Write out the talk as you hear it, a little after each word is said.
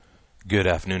Good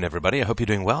afternoon, everybody. I hope you're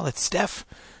doing well. It's Steph.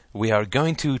 We are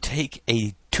going to take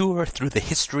a tour through the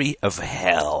history of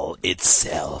hell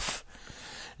itself.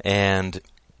 And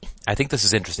I think this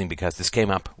is interesting because this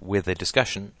came up with a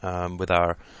discussion with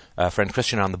our friend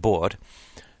Christian on the board,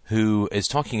 who is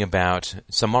talking about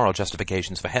some moral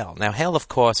justifications for hell. Now, hell, of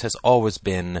course, has always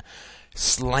been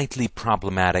slightly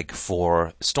problematic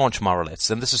for staunch moralists,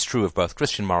 and this is true of both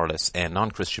Christian moralists and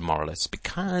non-Christian moralists,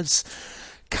 because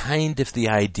kind of the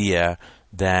idea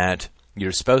that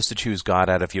you're supposed to choose God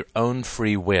out of your own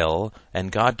free will, and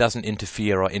God doesn't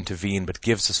interfere or intervene but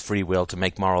gives us free will to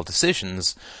make moral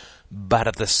decisions, but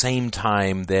at the same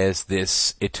time there's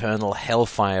this eternal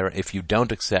hellfire if you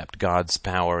don't accept God's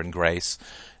power and grace,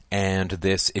 and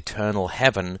this eternal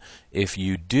heaven if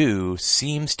you do,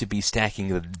 seems to be stacking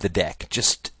the deck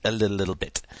just a little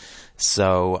bit.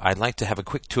 So I'd like to have a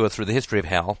quick tour through the history of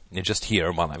hell, just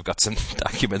here while I've got some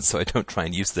documents so I don't try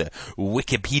and use the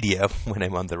Wikipedia when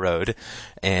I'm on the road.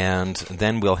 And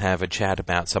then we'll have a chat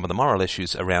about some of the moral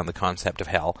issues around the concept of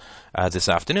hell this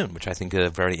afternoon, which I think are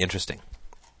very interesting.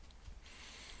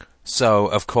 So,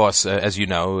 of course, as you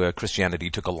know, Christianity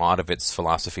took a lot of its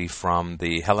philosophy from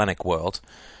the Hellenic world,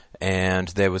 and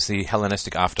there was the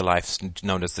Hellenistic afterlife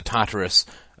known as the Tartarus,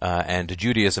 and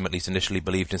Judaism, at least initially,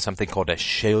 believed in something called a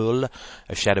Sheol,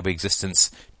 a shadowy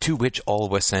existence, to which all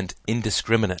were sent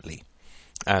indiscriminately.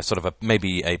 Sort of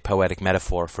maybe a poetic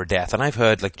metaphor for death. And I've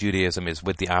heard Judaism is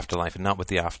with the afterlife and not with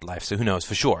the afterlife, so who knows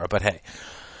for sure, but hey.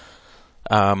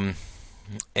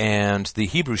 And the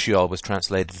Hebrew Sheol was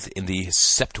translated in the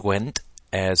Septuagint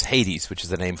as Hades, which is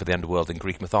the name for the underworld in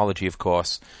Greek mythology, of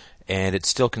course, and it's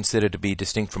still considered to be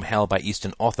distinct from hell by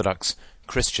Eastern Orthodox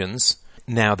Christians.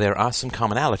 Now, there are some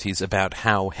commonalities about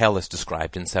how hell is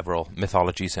described in several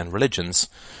mythologies and religions.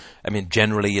 I mean,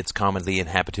 generally it's commonly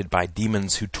inhabited by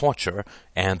demons who torture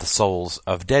and the souls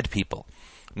of dead people.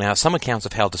 Now, some accounts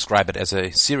of hell describe it as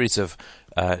a series of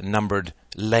numbered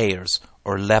layers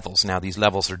or levels. Now, these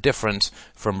levels are different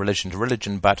from religion to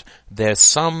religion, but there's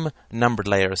some numbered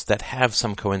layers that have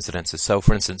some coincidences. So,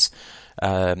 for instance,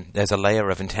 there's a layer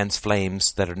of intense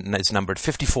flames that is numbered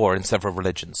 54 in several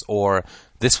religions. Or,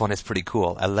 this one is pretty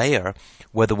cool, a layer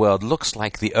where the world looks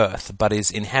like the earth, but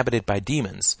is inhabited by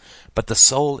demons, but the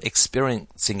soul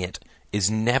experiencing it is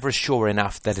never sure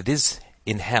enough that it is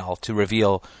in hell to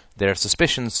reveal their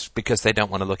suspicions because they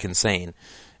don't want to look insane.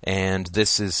 And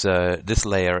this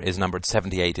layer is numbered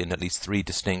 78 in at least 3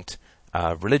 distinct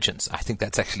religions. I think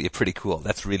that's actually pretty cool.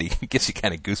 That's really gives you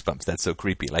kind of goosebumps. That's so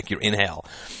creepy. Like you're in hell,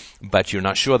 but you're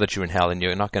not sure that you're in hell, and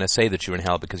you're not going to say that you're in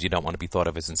hell because you don't want to be thought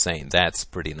of as insane. That's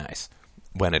pretty nice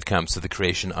when it comes to the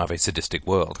creation of a sadistic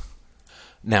world.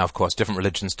 Now, of course, different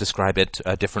religions describe it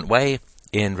a different way.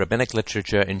 In rabbinic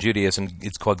literature, in Judaism,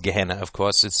 it's called Gehenna, of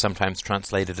course. It's sometimes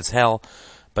translated as hell,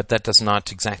 but that does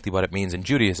not exactly what it means in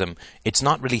Judaism. It's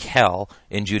not really hell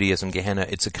in Judaism, Gehenna.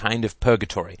 It's a kind of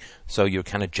purgatory. So you're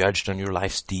kind of judged on your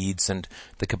life's deeds, and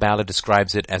the Kabbalah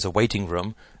describes it as a waiting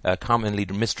room, commonly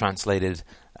mistranslated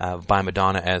by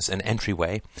Madonna as an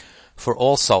entryway, for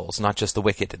all souls, not just the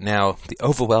wicked. Now, the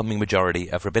overwhelming majority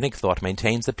of rabbinic thought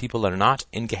maintains that people are not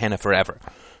in Gehenna forever.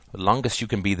 The longest you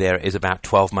can be there is about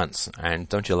 12 months, and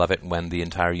don't you love it when the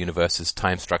entire universe's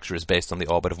time structure is based on the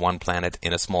orbit of one planet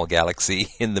in a small galaxy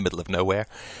in the middle of nowhere?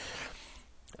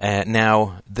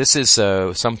 Now, this is,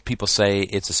 some people say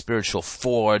it's a spiritual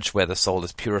forge where the soul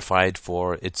is purified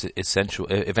for its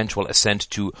eventual ascent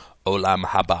to Olam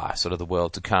Haba, sort of the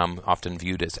world to come, often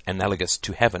viewed as analogous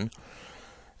to heaven.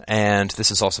 And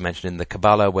this is also mentioned in the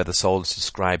Kabbalah, where the soul is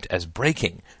described as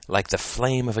breaking, like the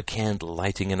flame of a candle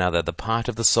lighting another, the part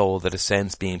of the soul that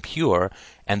ascends being pure,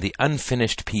 and the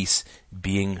unfinished piece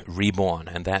being reborn.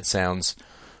 And that sounds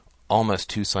almost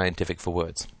too scientific for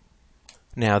words.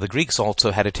 Now, the Greeks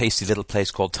also had a tasty little place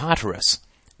called Tartarus,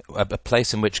 a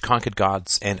place in which conquered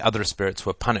gods and other spirits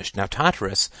were punished. Now,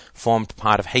 Tartarus formed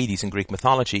part of Hades in Greek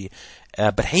mythology,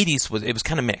 but Hades was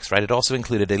kind of mixed, right? It also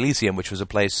included Elysium, which was a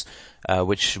place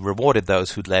which rewarded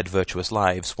those who'd led virtuous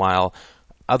lives, while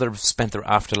others spent their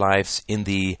afterlives in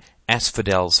the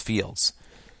asphodel's fields.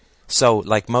 So,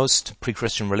 like most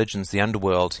pre-Christian religions, the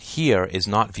underworld here is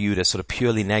not viewed as sort of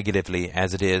purely negatively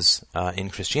as it is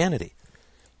in Christianity.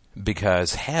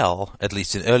 Because hell, at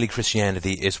least in early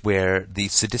Christianity, is where the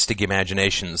sadistic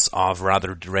imaginations of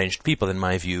rather deranged people, in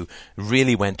my view,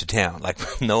 really went to town. Like,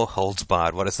 no holds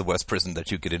barred. What is the worst prison that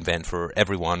you could invent for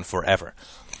everyone forever?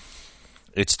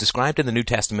 It's described in the New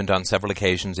Testament on several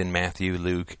occasions in Matthew,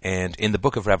 Luke, and in the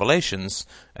book of Revelations,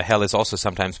 hell is also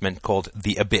sometimes called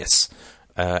the abyss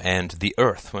and the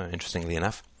earth, interestingly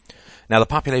enough. Now, the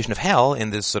population of hell in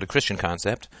this sort of Christian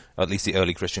concept, or at least the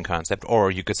early Christian concept, or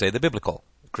you could say the biblical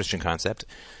Christian concept,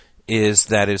 is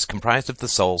that it is comprised of the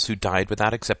souls who died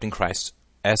without accepting Christ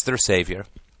as their Savior.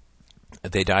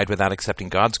 They died without accepting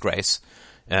God's grace,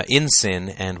 in sin,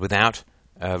 and without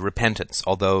repentance,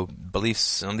 although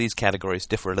beliefs on these categories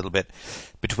differ a little bit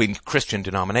between Christian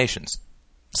denominations.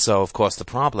 So, of course, the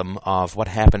problem of what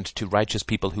happened to righteous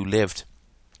people who lived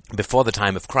before the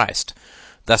time of Christ,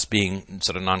 thus being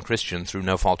sort of non-Christian through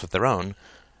no fault of their own,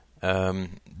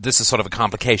 this is sort of a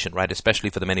complication, right, especially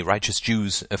for the many righteous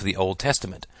Jews of the Old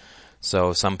Testament.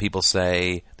 So some people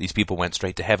say these people went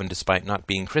straight to heaven despite not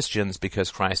being Christians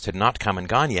because Christ had not come and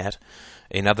gone yet.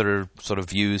 In other sort of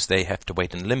views, they have to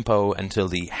wait in limbo until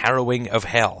the harrowing of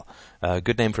hell.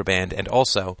 Good name for a band. And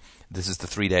also, this is the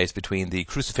 3 days between the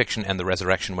crucifixion and the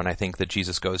resurrection, when I think that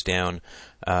Jesus goes down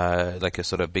like a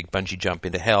sort of big bungee jump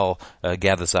into hell,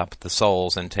 gathers up the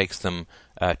souls and takes them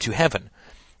to heaven.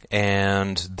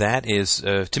 And that is,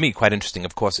 to me, quite interesting.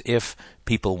 Of course, if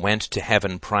people went to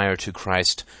heaven prior to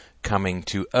Christ coming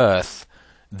to earth,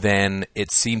 then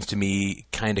it seems to me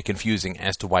kind of confusing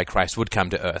as to why Christ would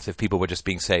come to earth. If people were just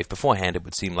being saved beforehand, it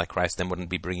would seem like Christ then wouldn't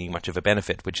be bringing much of a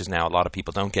benefit, which is now a lot of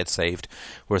people don't get saved,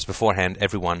 whereas beforehand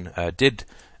everyone did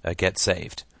get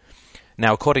saved.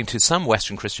 Now, according to some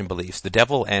Western Christian beliefs, the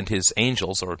devil and his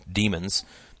angels, or demons,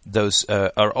 those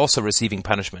are also receiving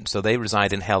punishment, so they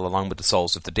reside in hell along with the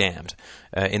souls of the damned.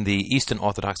 In the Eastern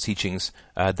Orthodox teachings,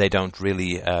 they don't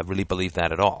really believe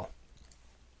that at all.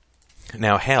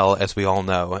 Now, hell, as we all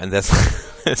know, and there's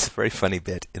a very funny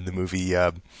bit in the movie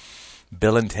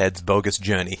Bill and Ted's Bogus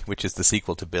Journey, which is the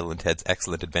sequel to Bill and Ted's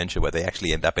Excellent Adventure, where they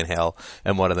actually end up in hell,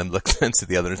 and one of them looks to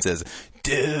the other and says,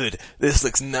 "Dude, this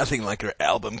looks nothing like our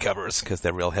album covers," because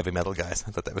they're real heavy metal guys.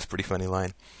 I thought that was a pretty funny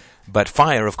line. But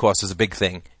fire, of course, is a big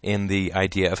thing in the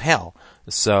idea of hell.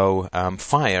 So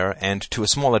fire, and to a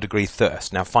smaller degree,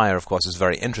 thirst. Now, fire, of course, is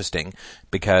very interesting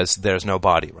because there's no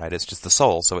body, right? It's just the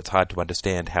soul, so it's hard to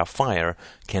understand how fire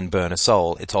can burn a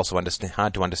soul. It's also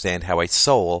hard to understand how a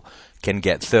soul can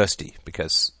get thirsty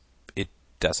because it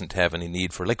doesn't have any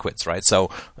need for liquids, right?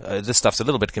 So this stuff's a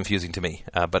little bit confusing to me.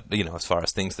 But, you know, as far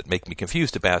as things that make me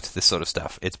confused about this sort of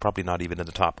stuff, it's probably not even in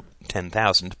the top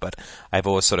 10,000, but I've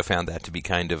always sort of found that to be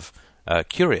kind of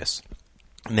curious.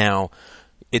 Now,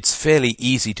 it's fairly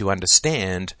easy to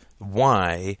understand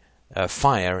why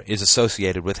fire is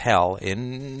associated with hell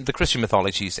in the Christian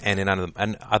mythologies and in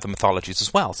other mythologies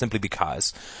as well, simply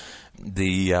because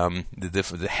the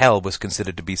hell was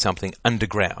considered to be something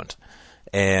underground.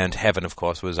 And heaven, of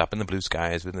course, was up in the blue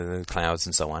skies with the clouds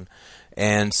and so on.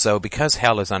 And so because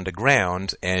hell is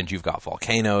underground and you've got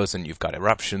volcanoes and you've got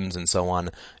eruptions and so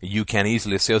on, you can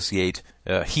easily associate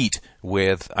heat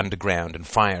with underground and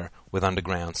fire with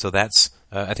underground. So that's,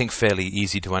 I think, fairly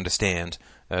easy to understand,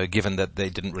 given that they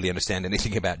didn't really understand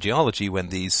anything about geology when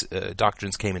these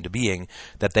doctrines came into being,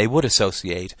 that they would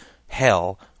associate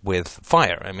hell with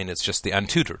fire. I mean, it's just the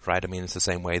untutored, right? I mean, it's the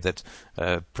same way that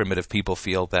primitive people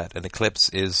feel that an eclipse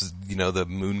is, you know, the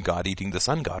moon god eating the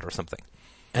sun god or something.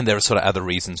 And there are sort of other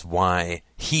reasons why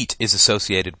heat is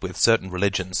associated with certain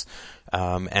religions.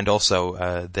 And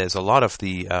also, there's a lot of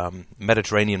the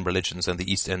Mediterranean religions and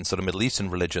the East and sort of Middle Eastern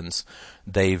religions,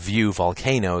 they view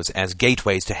volcanoes as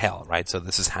gateways to hell, right? So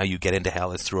this is how you get into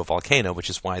hell, is through a volcano, which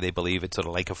is why they believe it's sort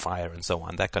of lake of fire and so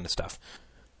on, that kind of stuff.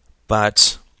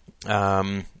 But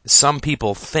some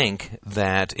people think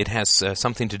that it has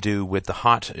something to do with the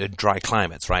hot, dry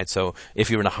climates, right? So if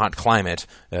you're in a hot climate,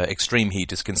 extreme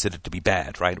heat is considered to be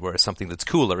bad, right? Whereas something that's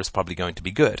cooler is probably going to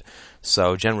be good.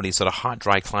 So generally, sort of hot,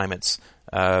 dry climates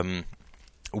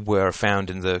were found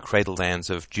in the cradle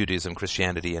lands of Judaism,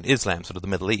 Christianity, and Islam, sort of the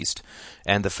Middle East.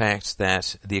 And the fact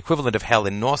that the equivalent of hell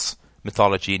in Norse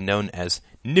mythology, known as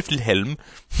Niflheim,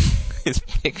 is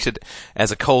pictured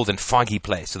as a cold and foggy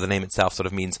place. So the name itself sort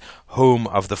of means home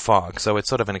of the fog. So it's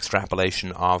sort of an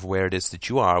extrapolation of where it is that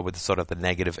you are, with sort of the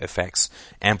negative effects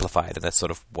amplified. And that's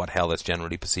sort of what hell is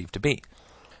generally perceived to be.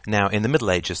 Now, in the Middle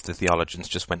Ages, the theologians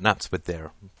just went nuts with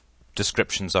their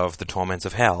descriptions of the torments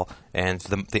of hell, and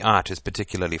the art is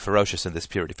particularly ferocious in this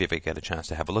period. If you ever get a chance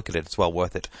to have a look at it, it's well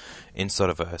worth it in sort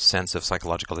of a sense of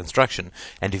psychological instruction.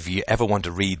 And if you ever want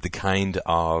to read the kind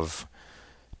of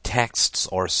texts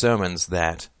or sermons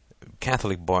that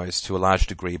Catholic boys, to a large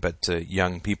degree, but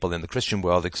young people in the Christian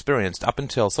world experienced up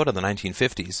until sort of the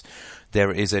 1950s,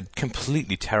 there is a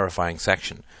completely terrifying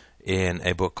section in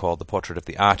a book called The Portrait of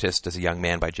the Artist as a Young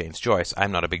Man by James Joyce.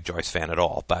 I'm not a big Joyce fan at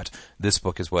all, but this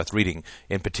book is worth reading,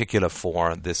 in particular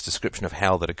for this description of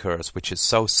hell that occurs, which is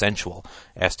so sensual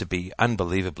as to be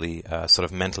unbelievably sort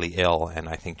of mentally ill, and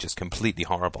I think just completely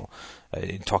horrible.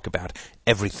 Talk about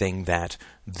everything that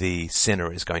the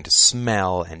sinner is going to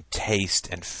smell and taste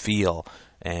and feel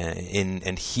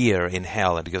and here in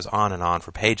hell, and it goes on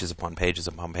for pages upon pages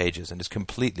upon pages, and it's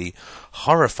completely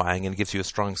horrifying, and gives you a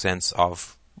strong sense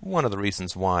of one of the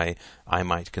reasons why I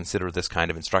might consider this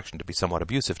kind of instruction to be somewhat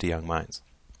abusive to young minds.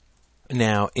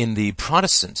 Now, in the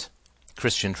Protestant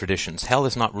Christian traditions, hell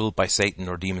is not ruled by Satan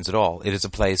or demons at all. It is a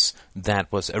place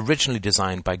that was originally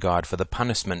designed by God for the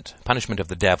punishment of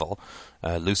the devil,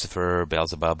 Lucifer,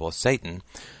 Beelzebub, or Satan,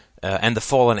 and the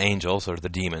fallen angels, or the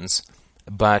demons,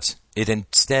 but it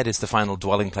instead is the final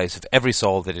dwelling place of every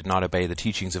soul that did not obey the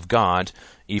teachings of God,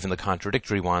 even the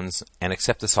contradictory ones, and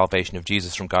accept the salvation of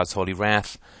Jesus from God's holy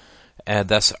wrath,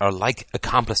 thus are like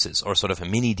accomplices, or sort of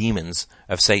mini-demons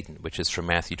of Satan, which is from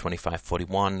Matthew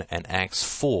 25:41 and Acts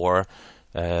 4,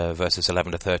 verses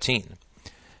 11 to 13.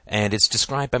 And it's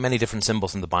described by many different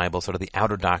symbols in the Bible, sort of the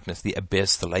outer darkness, the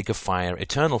abyss, the lake of fire,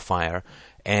 eternal fire,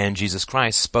 and Jesus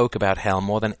Christ spoke about hell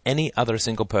more than any other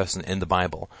single person in the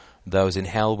Bible. Those in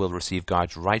hell will receive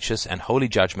God's righteous and holy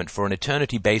judgment for an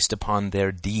eternity based upon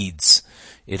their deeds.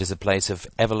 It is a place of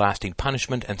everlasting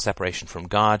punishment and separation from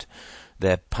God.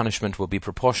 Their punishment will be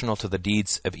proportional to the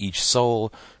deeds of each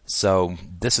soul. So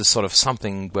this is sort of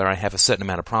something where I have a certain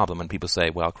amount of problem when people say,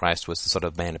 well, Christ was the sort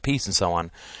of man of peace and so on.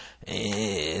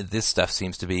 This stuff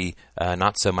seems to be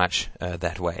not so much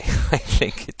that way. I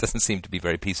think it doesn't seem to be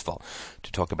very peaceful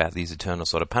to talk about these eternal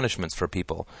sort of punishments for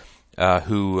people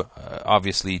who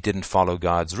obviously didn't follow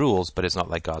God's rules, but it's not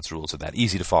like God's rules are that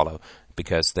easy to follow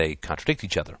because they contradict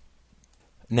each other.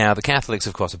 Now, the Catholics,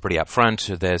 of course, are pretty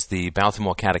upfront. There's the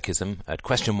Baltimore Catechism at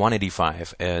question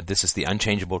 185. This is the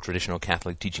unchangeable traditional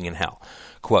Catholic teaching in hell.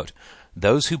 Quote,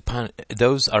 Those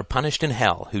are punished in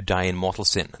hell who die in mortal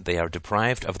sin. They are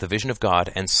deprived of the vision of God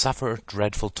and suffer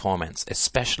dreadful torments,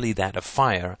 especially that of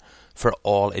fire, for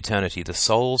all eternity. The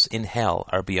souls in hell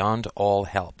are beyond all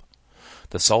help.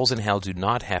 The souls in hell do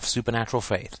not have supernatural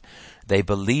faith. They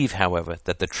believe, however,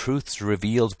 that the truths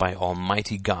revealed by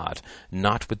Almighty God,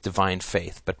 not with divine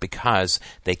faith, but because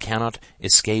they cannot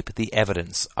escape the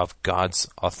evidence of God's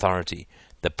authority.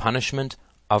 The punishment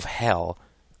of hell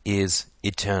is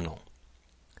eternal.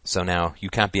 So now, you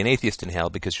can't be an atheist in hell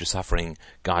because you're suffering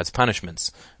God's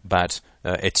punishments, but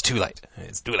it's too late.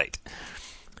 It's too late.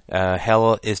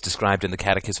 Hell is described in the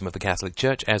Catechism of the Catholic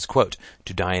Church as, quote,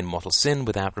 to die in mortal sin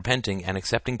without repenting and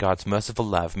accepting God's merciful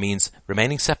love means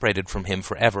remaining separated from Him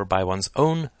forever by one's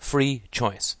own free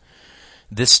choice.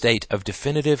 This state of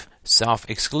definitive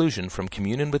self-exclusion from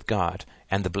communion with God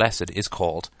and the blessed is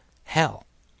called hell.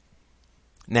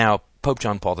 Now, Pope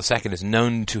John Paul II is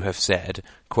known to have said,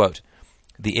 quote,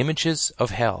 the images of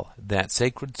hell that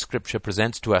sacred Scripture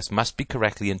presents to us must be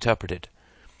correctly interpreted.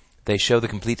 They show the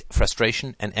complete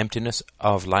frustration and emptiness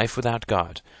of life without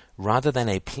God. Rather than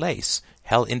a place,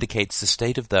 hell indicates the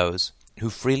state of those who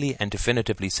freely and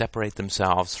definitively separate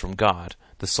themselves from God,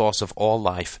 the source of all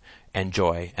life and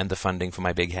joy and the funding for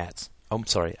my big hats. Oh, I'm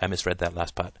sorry, I misread that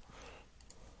last part.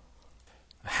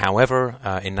 However,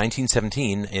 in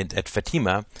 1917, at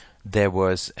Fatima, there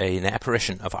was an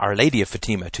apparition of Our Lady of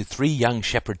Fatima to 3 young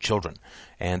shepherd children,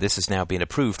 and this has now been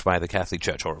approved by the Catholic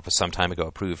Church, or it was some time ago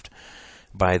approved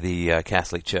by the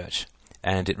Catholic Church.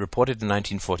 And it reported in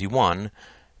 1941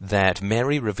 that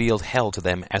Mary revealed hell to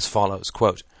them as follows,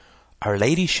 quote, Our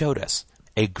Lady showed us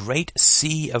a great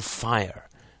sea of fire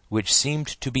which seemed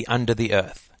to be under the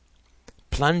earth.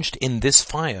 Plunged in this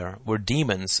fire were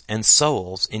demons and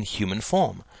souls in human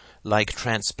form, like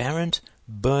transparent,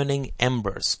 burning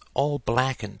embers, all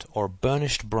blackened or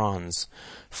burnished bronze,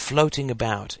 floating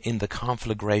about in the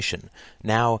conflagration,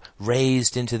 now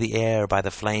raised into the air by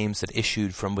the flames that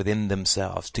issued from within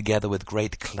themselves, together with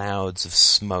great clouds of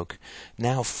smoke,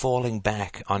 now falling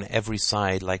back on every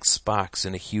side like sparks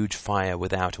in a huge fire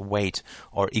without weight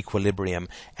or equilibrium,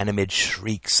 and amid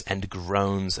shrieks and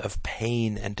groans of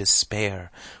pain and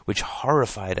despair, which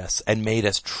horrified us and made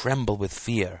us tremble with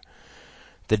fear.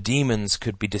 The demons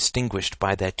could be distinguished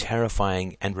by their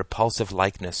terrifying and repulsive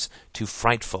likeness to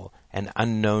frightful and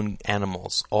unknown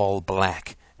animals, all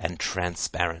black and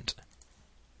transparent.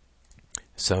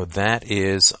 So that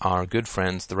is our good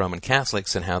friends, the Roman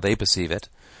Catholics, and how they perceive it.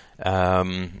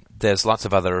 There's lots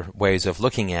of other ways of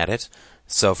looking at it.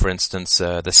 So, for instance,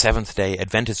 the Seventh-day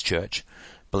Adventist Church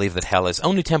believe that hell is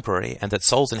only temporary and that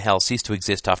souls in hell cease to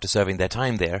exist after serving their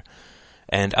time there.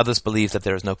 And others believe that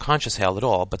there is no conscious hell at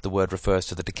all, but the word refers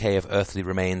to the decay of earthly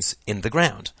remains in the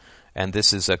ground. And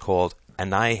this is called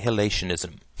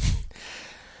annihilationism.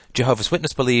 Jehovah's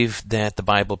Witnesses believe that the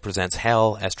Bible presents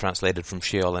hell, as translated from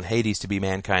Sheol and Hades, to be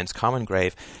mankind's common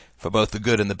grave for both the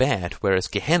good and the bad, whereas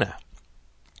Gehenna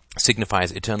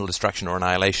signifies eternal destruction or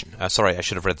annihilation. Sorry, I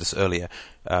should have read this earlier.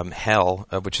 Hell,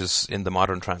 which is in the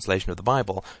modern translation of the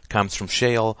Bible, comes from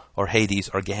Sheol or Hades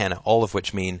or Gehenna, all of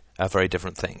which mean very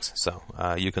different things. So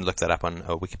you can look that up on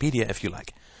Wikipedia if you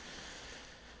like.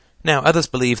 Now, others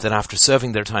believe that after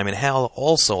serving their time in hell,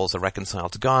 all souls are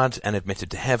reconciled to God and admitted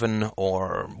to heaven,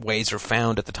 or ways are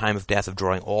found at the time of death of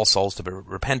drawing all souls to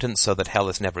repentance so that hell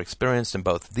is never experienced, and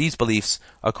both these beliefs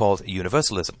are called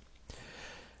universalism.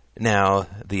 Now,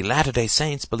 the Latter-day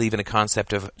Saints believe in a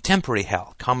concept of temporary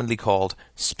hell, commonly called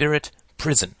spirit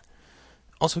prison.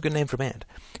 Also a good name for a band.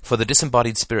 For the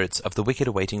disembodied spirits of the wicked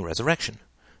awaiting resurrection.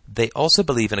 They also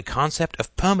believe in a concept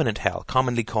of permanent hell,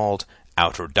 commonly called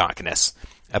outer darkness,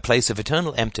 a place of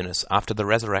eternal emptiness after the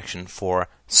resurrection for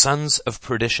sons of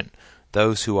perdition,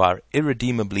 those who are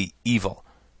irredeemably evil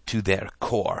to their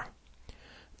core.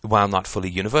 While not fully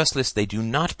universalist, they do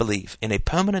not believe in a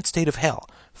permanent state of hell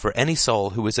for any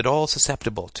soul who is at all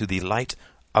susceptible to the light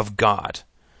of God.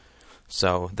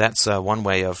 So that's one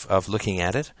way of looking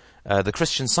at it. The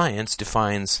Christian Science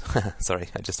defines... sorry,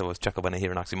 I just always chuckle when I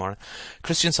hear an oxymoron.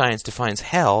 Christian Science defines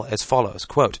hell as follows,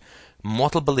 quote,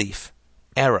 mortal belief,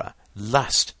 error,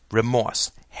 lust,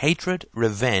 remorse, hatred,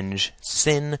 revenge,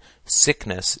 sin,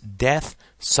 sickness, death,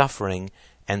 suffering,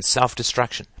 and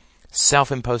self-destruction,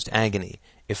 self-imposed agony,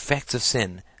 effects of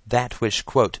sin, that which,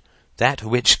 quote,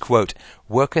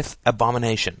 worketh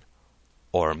abomination,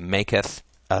 or maketh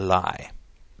a lie.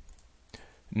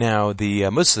 Now, the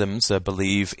Muslims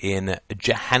believe in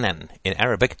Jahannam, in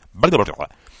Arabic,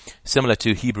 similar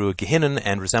to Hebrew Gehinnom,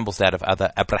 and resembles that of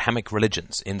other Abrahamic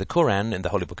religions. In the Quran, in the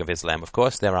Holy Book of Islam, of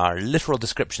course, there are literal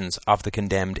descriptions of the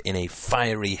condemned in a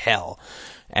fiery hell,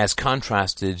 as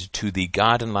contrasted to the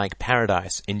garden-like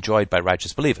paradise enjoyed by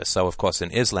righteous believers. So, of course,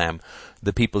 in Islam,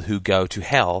 the people who go to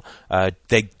hell,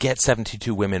 they get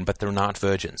 72 women, but they're not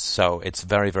virgins. So it's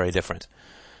very, very different.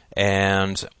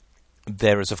 And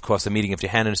there is, of course, the meaning of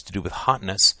Jahannam is to do with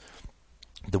hotness.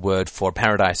 The word for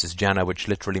paradise is Jannah, which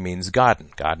literally means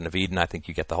garden. Garden of Eden, I think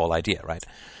you get the whole idea, right?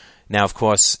 Now, of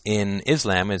course, in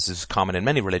Islam, as is common in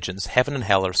many religions, heaven and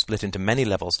hell are split into many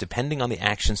levels depending on the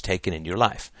actions taken in your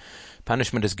life.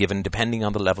 Punishment is given depending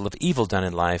on the level of evil done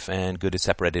in life, and good is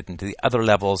separated into the other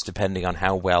levels depending on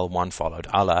how well one followed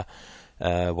Allah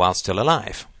while still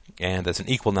alive. And there's an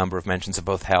equal number of mentions of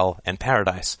both hell and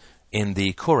paradise in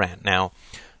the Quran. Now,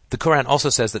 the Quran also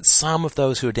says that some of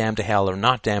those who are damned to hell are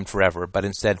not damned forever, but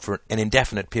instead for an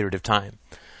indefinite period of time.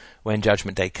 When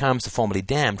Judgment Day comes, the formerly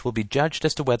damned will be judged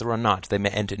as to whether or not they may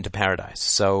enter into paradise.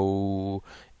 So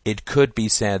it could be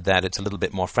said that it's a little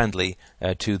bit more friendly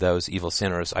to those evil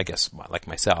sinners, I guess, like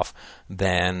myself,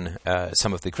 than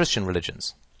some of the Christian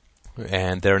religions.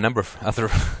 And there are a number of other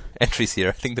entries here.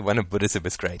 I think the one in Buddhism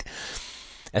is great.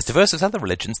 As diverse as other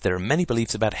religions, there are many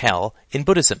beliefs about hell in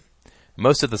Buddhism.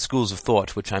 Most of the schools of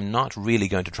thought, which I'm not really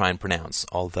going to try and pronounce,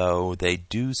 although they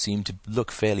do seem to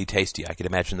look fairly tasty, I could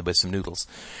imagine them with some noodles,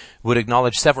 would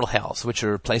acknowledge several hells, which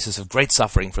are places of great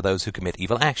suffering for those who commit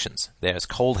evil actions. There's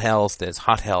cold hells, there's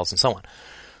hot hells, and so on.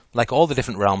 Like all the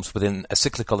different realms within a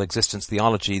cyclical existence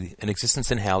theology, an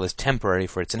existence in hell is temporary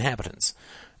for its inhabitants.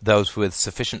 Those with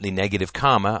sufficiently negative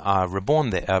karma are reborn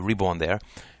there,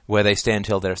 where they stay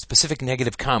until their specific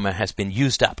negative karma has been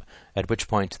used up, at which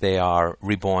point they are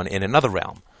reborn in another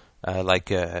realm.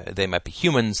 They might be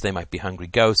humans, they might be hungry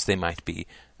ghosts, they might be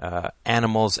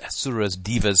animals, asuras,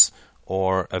 devas,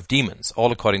 or of demons,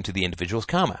 all according to the individual's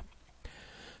karma.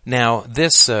 Now,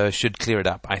 this should clear it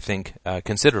up, I think,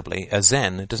 considerably, as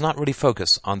Zen does not really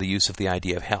focus on the use of the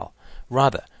idea of hell.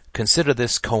 Rather, consider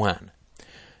this koan.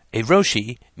 A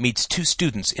Roshi meets two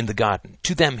students in the garden.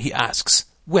 To them he asks,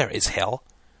 "Where is hell?"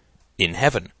 "In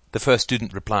heaven," the first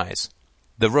student replies.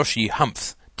 The Roshi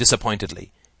humphs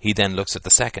disappointedly. He then looks at the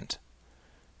second.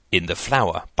 "In the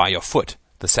flower by your foot,"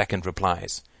 the second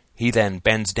replies. He then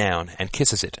bends down and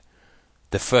kisses it.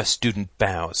 The first student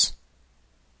bows.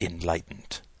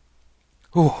 Enlightened.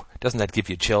 Ooh, doesn't that give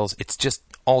you chills? It's just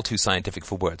all too scientific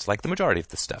for words, like the majority of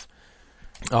this stuff.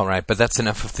 All right, but that's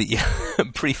enough of the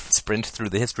brief sprint through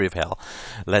the history of hell.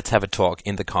 Let's have a talk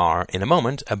in the car in a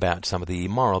moment about some of the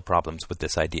moral problems with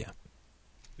this idea.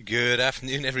 Good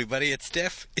afternoon, everybody. It's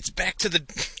Steph. It's back to the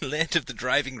land of the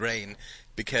driving rain,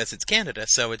 because it's Canada,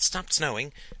 so it stopped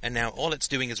snowing, and now all it's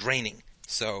doing is raining.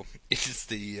 So it is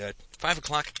the 5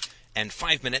 o'clock and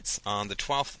 5 minutes on the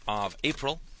 12th of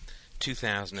April,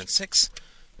 2006.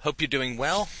 Hope you're doing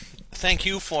well. Thank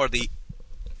you for the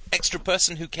extra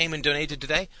person who came and donated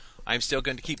today. I'm still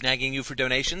going to keep nagging you for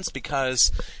donations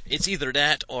because it's either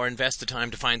that or invest the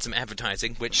time to find some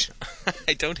advertising, which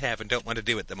I don't have and don't want to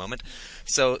do at the moment.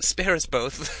 So spare us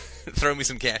both. Throw me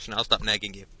some cash and I'll stop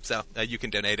nagging you. So you can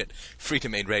donate at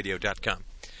freedomainradio.com.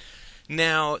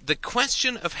 Now, the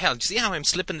question of hell, see how I'm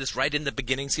slipping this right in the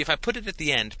beginning? See, if I put it at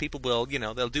the end, people will,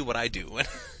 they'll do what I do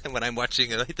when I'm watching,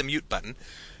 they'll hit the mute button.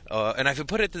 And if I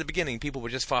put it at the beginning, people will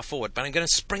just fast forward. But I'm going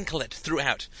to sprinkle it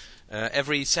throughout.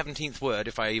 Every 17th word,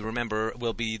 if I remember,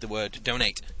 will be the word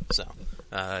donate. So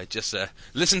just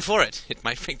listen for it. It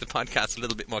might make the podcast a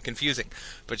little bit more confusing.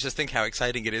 But just think how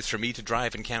exciting it is for me to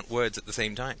drive and count words at the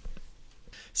same time.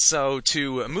 So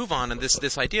to move on, and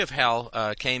this idea of hell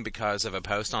came because of a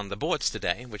post on the boards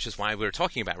today, which is why we're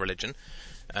talking about religion.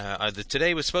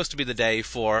 Today was supposed to be the day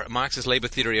for Marx's labor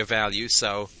theory of value,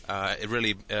 so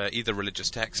either religious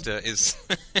text is...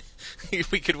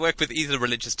 we could work with either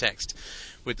religious text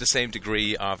with the same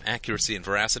degree of accuracy and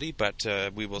veracity, but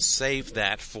we will save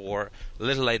that for a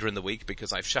little later in the week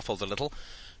because I've shuffled a little.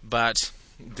 But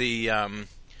the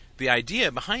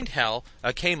idea behind hell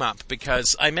came up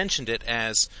because I mentioned it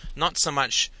as not so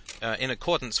much in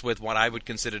accordance with what I would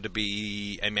consider to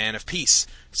be a man of peace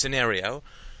scenario,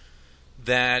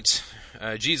 that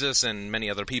Jesus and many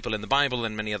other people in the Bible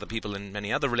and many other people in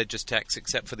many other religious texts,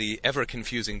 except for the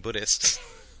ever-confusing Buddhists,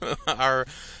 are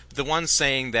the ones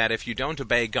saying that if you don't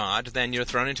obey God, then you're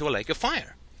thrown into a lake of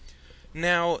fire.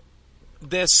 Now,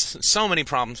 there's so many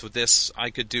problems with this, I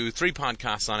could do 3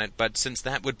 podcasts on it, but since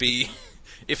that would be,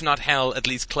 if not hell, at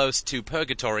least close to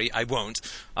purgatory, I won't.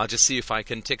 I'll just see if I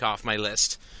can tick off my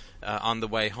list on the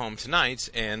way home tonight,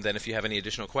 and then if you have any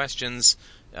additional questions,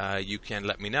 you can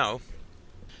let me know.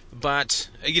 But,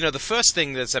 the first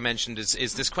thing that I mentioned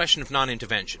is this question of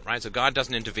non-intervention, right? So God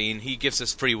doesn't intervene, He gives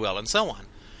us free will, and so on.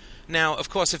 Now, of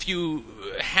course, if you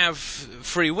have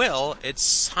free will,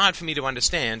 it's hard for me to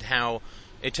understand how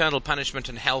eternal punishment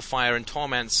and hellfire and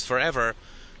torments forever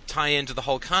tie into the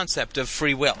whole concept of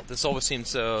free will. This always seemed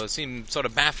sort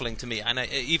of baffling to me, and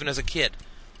even as a kid,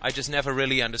 I just never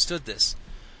really understood this.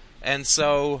 And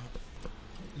so,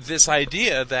 this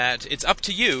idea that it's up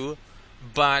to you,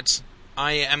 but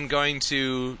I am going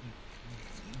to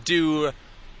do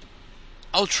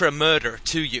ultra-murder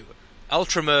to you.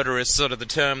 Ultra-murder is sort of the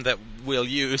term that we'll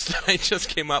use that I just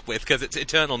came up with, because it's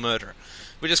eternal murder.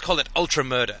 We just call it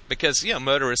ultra-murder, because,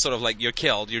 murder is sort of like you're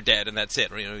killed, you're dead, and that's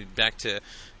it.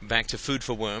 Back to food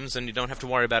for worms, and you don't have to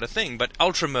worry about a thing. But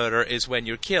ultra-murder is when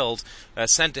you're killed,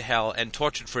 sent to hell, and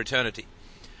tortured for eternity.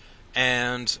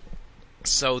 And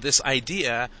so this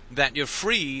idea that you're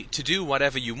free to do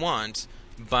whatever you want,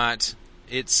 but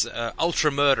it's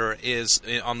ultra-murder is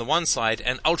on the one side,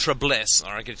 and ultra-bliss,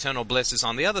 or eternal bliss, is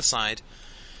on the other side,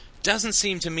 doesn't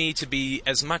seem to me to be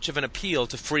as much of an appeal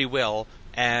to free will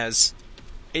as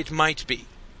it might be.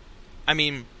 I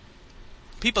mean,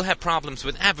 people have problems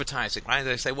with advertising, right?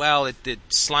 They say, well, it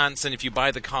slants, and if you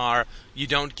buy the car, you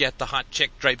don't get the hot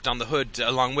chick draped on the hood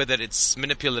along with it. It's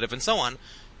manipulative and so on.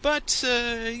 But,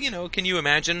 can you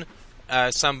imagine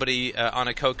somebody on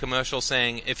a Coke commercial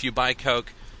saying, if you buy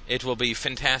Coke, it will be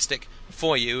fantastic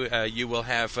for you. You will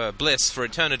have bliss for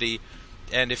eternity.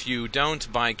 And if you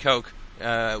don't buy Coke,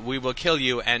 we will kill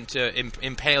you and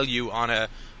impale you on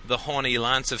the horny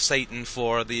lance of Satan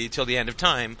till the end of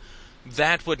time.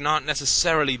 That would not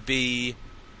necessarily be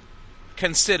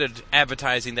considered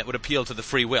advertising that would appeal to the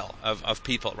free will of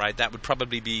people, right? That would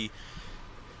probably be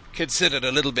considered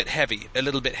a little bit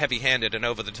heavy-handed and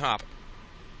over the top.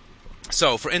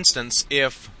 So, for instance,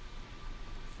 if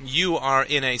you are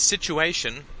in a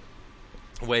situation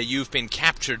where you've been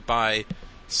captured by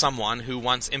someone who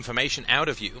wants information out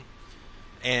of you,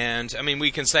 and, I mean,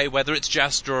 we can say whether it's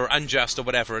just or unjust or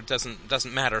whatever, it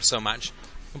doesn't matter so much,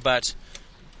 but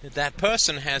that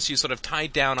person has you sort of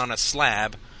tied down on a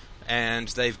slab, and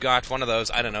they've got one of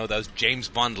those, I don't know, those James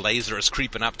Bond lasers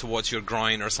creeping up towards your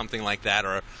groin or something like that,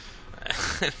 or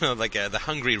like the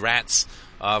hungry rats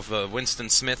of Winston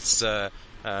Smith's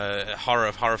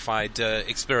horrified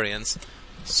experience.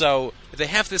 So they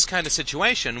have this kind of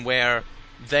situation where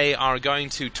they are going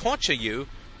to torture you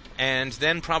and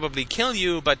then probably kill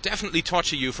you, but definitely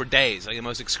torture you for days, like the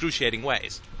most excruciating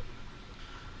ways.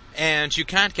 And you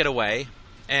can't get away,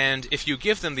 and if you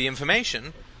give them the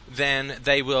information, then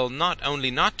they will not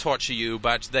only not torture you,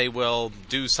 but they will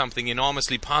do something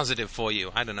enormously positive for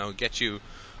you. I don't know, get you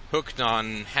hooked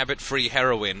on habit-free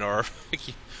heroin, or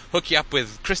hook you up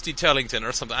with Christy Turlington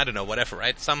or something, I don't know, whatever,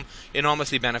 right? Some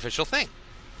enormously beneficial thing.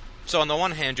 So on the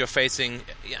one hand, you're facing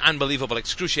unbelievable,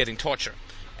 excruciating torture.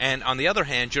 And on the other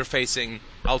hand, you're facing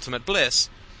ultimate bliss.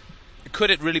 Could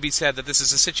it really be said that this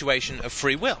is a situation of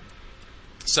free will?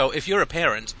 So if you're a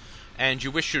parent and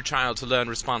you wish your child to learn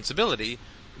responsibility,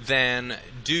 then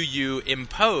do you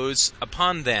impose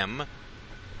upon them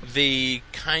the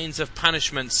kinds of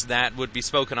punishments that would be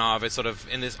spoken of as sort of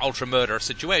in this ultra-murder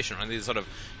situation, or these sort of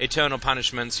eternal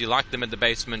punishments? You lock them in the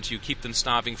basement, you keep them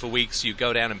starving for weeks, you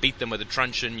go down and beat them with a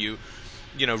truncheon, you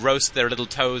roast their little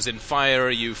toes in fire,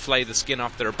 you flay the skin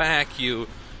off their back, you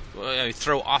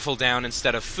throw offal down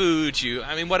instead of food,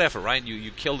 whatever, right?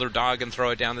 You kill their dog and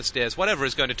throw it down the stairs, whatever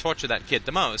is going to torture that kid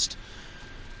the most,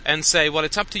 and say, well,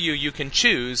 it's up to you, you can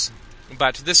choose,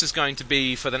 but this is going to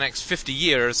be for the next 50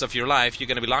 years of your life. You're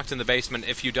going to be locked in the basement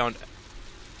if you don't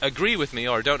agree with me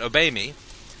or don't obey me.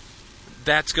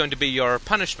 That's going to be your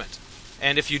punishment.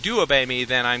 And if you do obey me,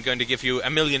 then I'm going to give you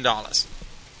 $1 million.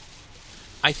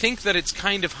 I think that it's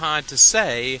kind of hard to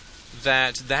say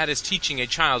that is teaching a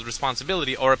child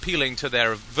responsibility or appealing to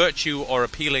their virtue or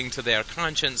appealing to their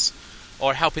conscience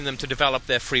or helping them to develop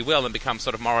their free will and become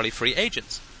sort of morally free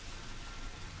agents.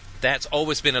 That's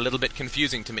always been a little bit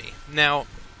confusing to me. Now,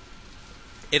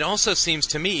 it also seems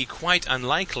to me quite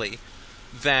unlikely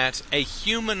that a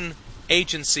human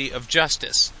agency of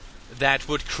justice that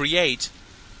would create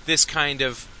this kind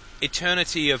of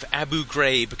eternity of Abu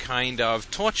Ghraib kind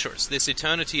of tortures, this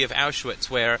eternity of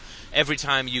Auschwitz, where every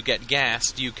time you get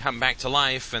gassed, you come back to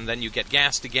life, and then you get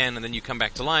gassed again, and then you come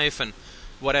back to life, and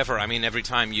whatever. I mean, every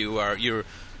time you're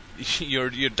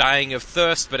dying of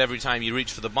thirst, but every time you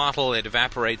reach for the bottle, it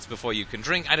evaporates before you can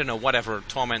drink. I don't know, whatever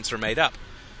torments are made up.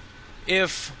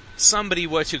 If somebody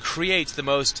were to create the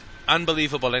most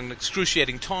unbelievable and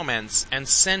excruciating torments and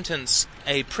sentence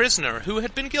a prisoner who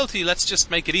had been guilty, let's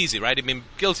just make it easy, right? I mean,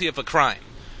 guilty of a crime.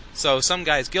 So some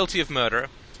guy's guilty of murder,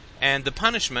 and the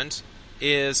punishment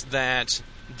is that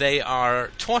they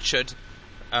are tortured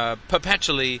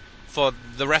perpetually for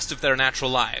the rest of their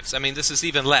natural lives. I mean, this is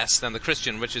even less than the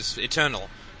Christian, which is eternal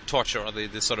torture, or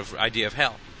the sort of idea of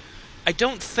hell. I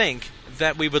don't think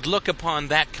that we would look upon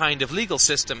that kind of legal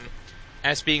system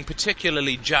as being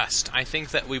particularly just. I think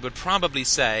that we would probably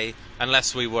say,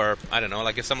 unless we were, I don't know,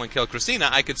 like if someone killed Christina,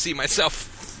 I could see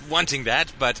myself wanting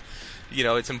that, but,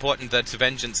 it's important that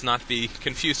vengeance not be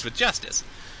confused with justice.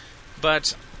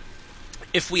 But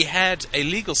if we had a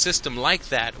legal system like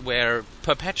that, where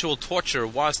perpetual torture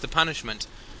was the punishment,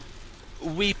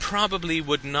 we probably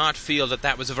would not feel that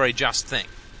that was a very just thing.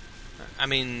 I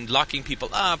mean, locking people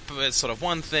up is sort of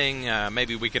one thing.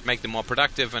 Maybe we could make them more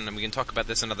productive, and we can talk about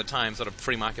this another time, sort of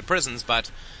free market prisons.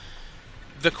 But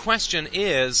the question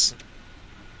is,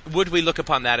 would we look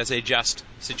upon that as a just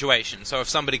situation? So if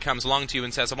somebody comes along to you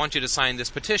and says, I want you to sign this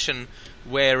petition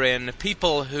wherein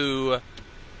people who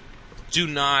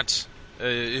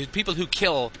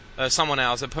kill someone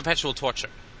else, a perpetual torture.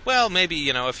 Well, maybe,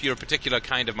 if you're a particular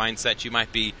kind of mindset, you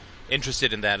might be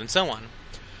interested in that, and so on.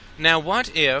 Now,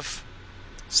 what if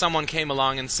someone came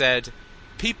along and said,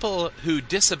 people who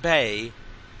disobey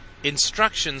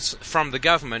instructions from the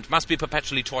government must be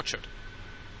perpetually tortured?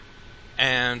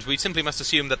 And we simply must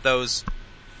assume that those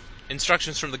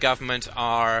instructions from the government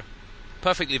are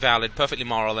perfectly valid, perfectly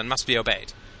moral, and must be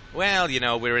obeyed. Well,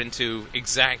 we're into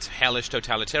exact hellish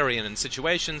totalitarian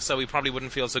situations, so we probably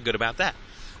wouldn't feel so good about that.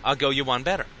 I'll go you one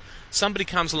better. Somebody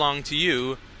comes along to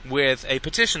you with a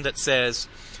petition that says,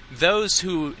 those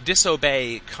who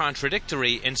disobey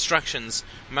contradictory instructions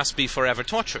must be forever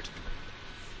tortured.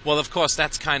 Well, of course,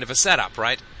 that's kind of a setup,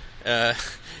 right?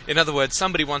 In other words,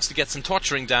 somebody wants to get some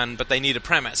torturing done, but they need a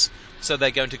premise. So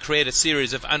they're going to create a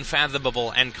series of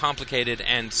unfathomable and complicated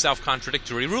and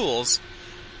self-contradictory rules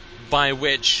by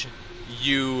which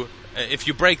if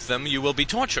you break them, you will be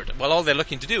tortured. Well, all they're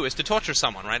looking to do is to torture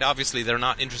someone, right? Obviously, they're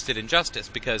not interested in justice,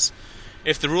 because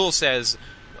if the rule says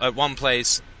at one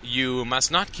place you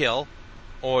must not kill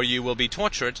or you will be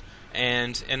tortured,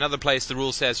 and in another place the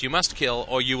rule says you must kill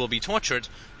or you will be tortured,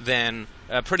 then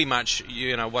pretty much,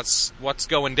 what's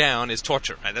going down is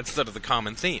torture, right? That's sort of the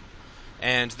common theme.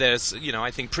 And there's,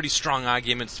 I think pretty strong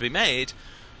arguments to be made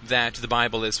that the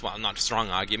Bible is, well, not strong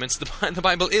arguments, the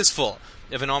Bible is full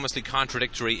of enormously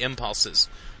contradictory impulses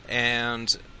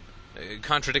and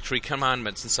contradictory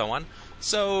commandments and so on.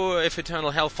 So if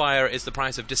eternal hellfire is the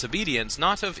price of disobedience,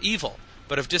 not of evil,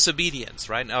 but of disobedience,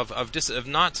 right? Of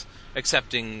not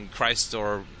accepting Christ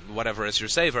or whatever as your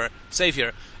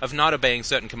savior, of not obeying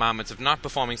certain commandments, of not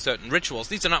performing certain rituals,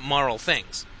 these are not moral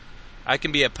things. I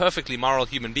can be a perfectly moral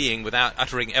human being without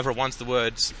uttering ever once the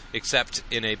words, except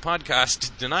in a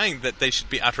podcast denying that they should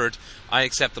be uttered, I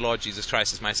accept the Lord Jesus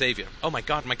Christ as my Savior. Oh my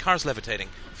God, my car's levitating.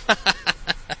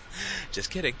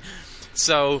 Just kidding.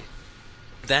 So,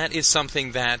 that is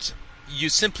something that you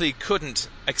simply couldn't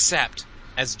accept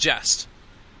as just.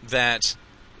 That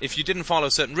if you didn't follow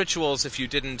certain rituals, if you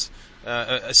didn't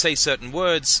say certain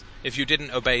words, if you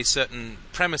didn't obey certain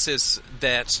premises,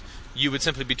 that you would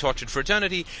simply be tortured for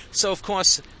eternity. So, of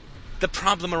course, the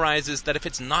problem arises that if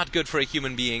it's not good for a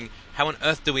human being, how on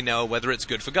earth do we know whether it's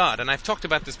good for God? And I've talked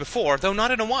about this before, though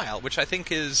not in a while, which I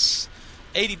think is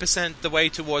 80% the way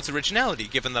towards originality,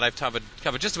 given that I've covered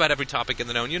just about every topic in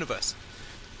the known universe.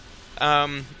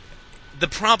 The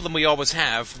problem we always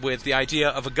have with the idea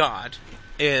of a God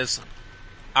is,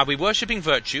 are we worshipping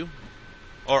virtue,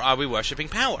 or are we worshipping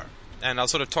power? And I'll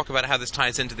sort of talk about how this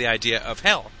ties into the idea of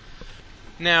hell.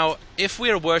 Now, if we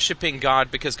are worshipping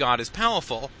God because God is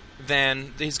powerful,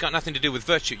 then he's got nothing to do with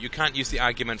virtue. You can't use the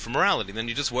argument for morality. Then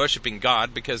you're just worshipping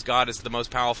God because God is the most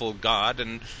powerful God,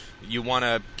 and you want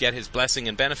to get his blessing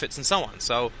and benefits and so on.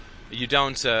 So you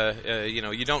don't,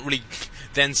 you don't really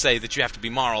then say that you have to be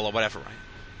moral or whatever, right?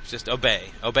 Just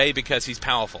obey. Obey because he's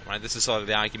powerful, right? This is sort of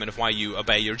the argument of why you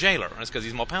obey your jailer. It's because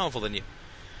he's more powerful than you.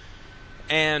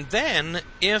 And then,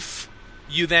 if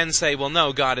you then say, well,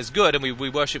 no, God is good, and we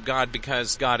worship God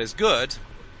because God is good,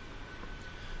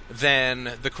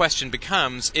 then the question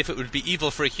becomes, if it would be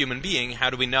evil for a human being, how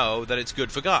do we know that it's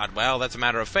good for God? Well, that's a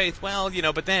matter of faith. Well,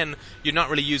 but then you're not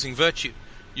really using virtue.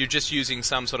 You're just using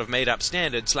some sort of made-up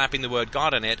standard, slapping the word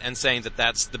God on it, and saying that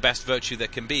that's the best virtue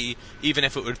that can be, even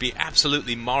if it would be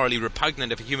absolutely morally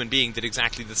repugnant if a human being did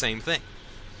exactly the same thing.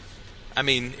 I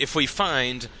mean, if we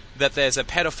find that there's a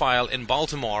pedophile in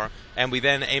Baltimore, and we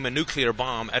then aim a nuclear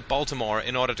bomb at Baltimore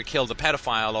in order to kill the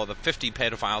pedophile, or the 50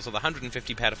 pedophiles, or the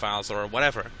 150 pedophiles, or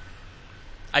whatever,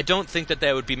 I don't think that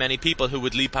there would be many people who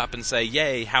would leap up and say,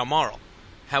 yay, how moral.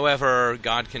 However,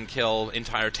 God can kill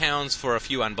entire towns for a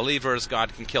few unbelievers.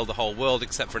 God can kill the whole world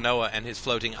except for Noah and his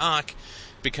floating ark,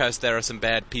 because there are some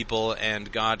bad people,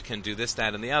 and God can do this,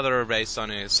 that, and the other. Based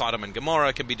on Sodom and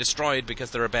Gomorrah can be destroyed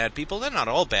because there are bad people. They're not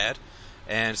all bad,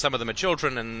 and some of them are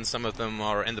children, and some of them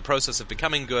are in the process of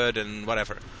becoming good, and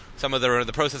whatever. Some of them are in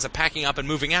the process of packing up and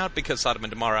moving out because Sodom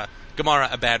and Gomorrah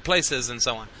are bad places, and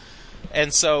so on.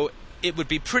 And so it would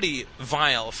be pretty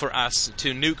vile for us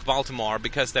to nuke Baltimore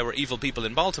because there were evil people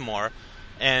in Baltimore,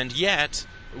 and yet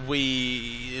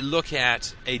we look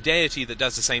at a deity that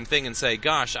does the same thing and say,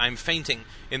 gosh, I'm fainting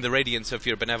in the radiance of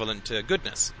your benevolent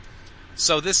goodness.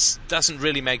 So this doesn't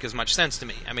really make as much sense to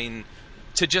me. I mean,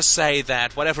 to just say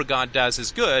that whatever God does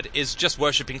is good is just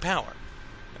worshipping power.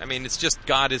 I mean, it's just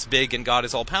God is big and God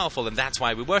is all-powerful, and that's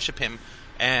why we worship him,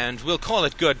 and we'll call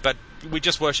it good, but we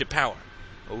just worship power.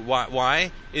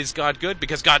 Why is God good?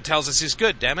 Because God tells us he's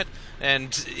good, damn it.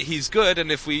 And he's good,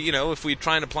 and if we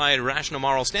try and apply rational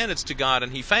moral standards to God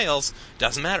and he fails,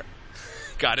 doesn't matter.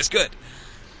 God is good.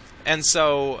 And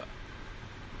so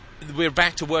we're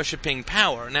back to worshipping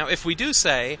power. Now, if we do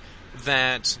say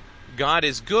that God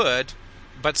is good,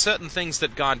 but certain things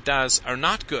that God does are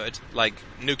not good, like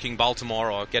nuking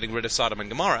Baltimore or getting rid of Sodom and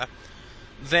Gomorrah,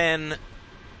 then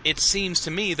it seems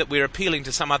to me that we're appealing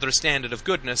to some other standard of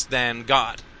goodness than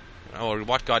God, or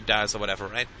what God does, or whatever,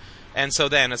 right? And so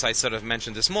then, as I sort of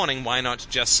mentioned this morning, why not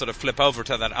just sort of flip over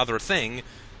to that other thing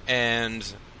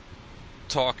and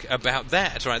talk about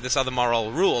that, right? This other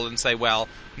moral rule, and say, well,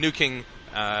 nuking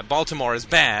Baltimore is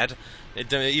bad,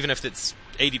 even if it's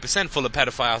 80% full of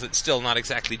pedophiles, it's still not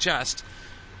exactly just.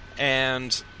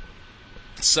 And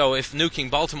so if nuking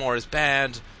Baltimore is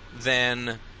bad,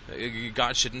 then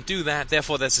God shouldn't do that.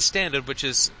 Therefore, there's a standard which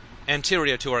is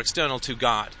anterior to or external to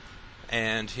God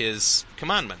and his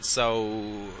commandments.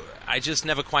 So I just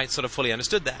never quite sort of fully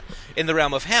understood that. In the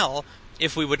realm of hell,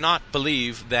 if we would not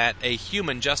believe that a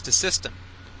human justice system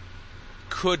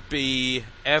could be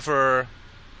ever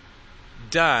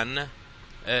done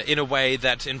in a way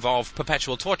that involved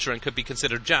perpetual torture and could be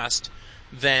considered just,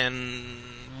 then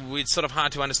it's sort of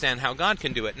hard to understand how God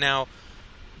can do it. Now,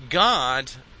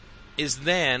 God is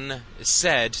then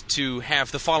said to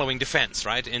have the following defense,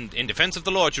 right? In defense of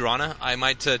the Lord, Your Honor, I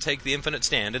might take the infinite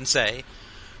stand and say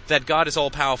that God is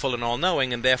all-powerful and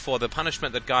all-knowing, and therefore the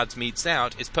punishment that God metes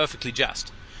out is perfectly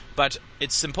just. But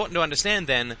it's important to understand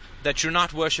then that you're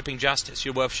not worshipping justice,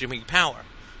 you're worshipping power.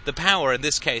 The power in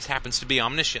this case happens to be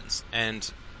omniscience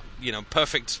and,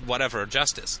 perfect whatever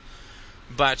justice.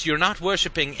 But you're not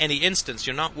worshipping any instance,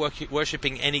 you're not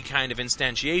worshipping any kind of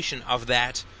instantiation of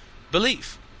that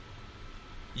belief.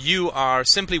 You are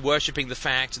simply worshipping the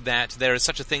fact that there is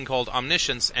such a thing called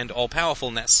omniscience and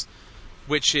all-powerfulness,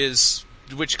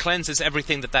 which cleanses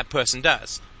everything that person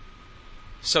does.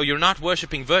 So you're not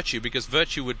worshipping virtue, because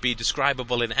virtue would be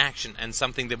describable in action and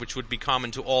something which would be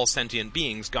common to all sentient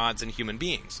beings, gods and human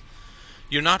beings.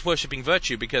 You're not worshipping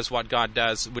virtue because what God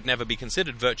does would never be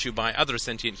considered virtue by other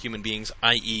sentient human beings,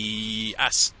 i.e.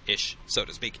 us-ish, so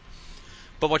to speak.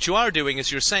 But what you are doing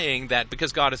is you're saying that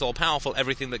because God is all-powerful,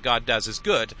 everything that God does is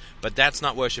good, but that's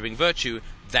not worshipping virtue,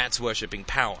 that's worshipping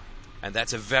power. And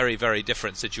that's a very, very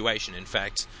different situation. In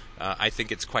fact, I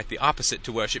think it's quite the opposite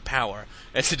to worship power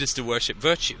as it is to worship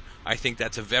virtue. I think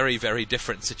that's a very, very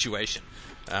different situation.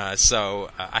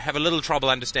 So I have a little trouble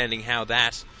understanding how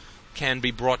that can be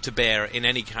brought to bear in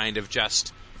any kind of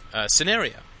just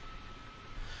scenario.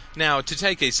 Now, to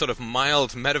take a sort of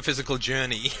mild metaphysical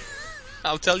journey,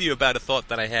 I'll tell you about a thought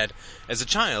that I had as a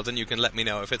child, and you can let me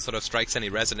know if it sort of strikes any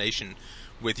resonance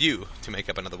with you, to make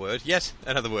up another word. Yet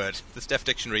another word. The Steph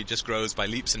Dictionary just grows by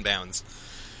leaps and bounds.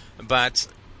 But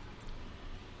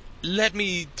let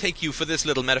me take you for this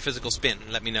little metaphysical spin.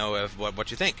 Let me know of what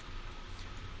you think.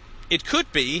 It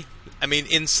could be,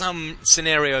 in some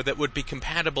scenario that would be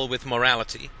compatible with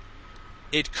morality,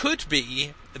 it could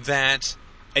be that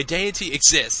a deity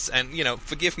exists, and,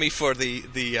 forgive me for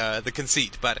the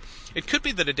conceit, but it could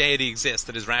be that a deity exists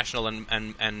that is rational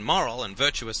and moral and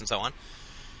virtuous and so on,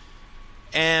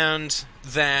 and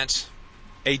that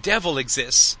a devil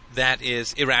exists that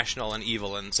is irrational and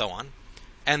evil and so on,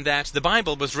 and that the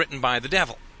Bible was written by the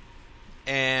devil,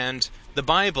 and the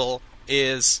Bible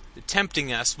is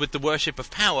tempting us with the worship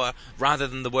of power rather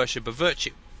than the worship of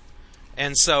virtue.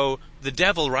 And so the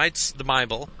devil writes the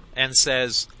Bible and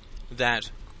says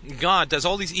that God does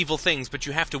all these evil things, but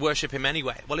you have to worship him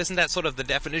anyway. Well, isn't that sort of the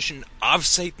definition of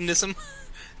Satanism?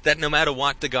 That no matter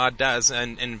what the God does,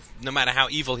 and no matter how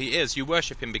evil he is, you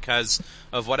worship him because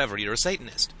of whatever, you're a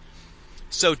Satanist.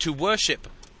 So to worship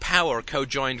power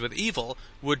co-joined with evil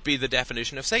would be the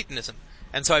definition of Satanism.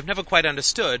 And so I've never quite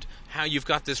understood how you've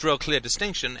got this real clear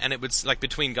distinction, and it was like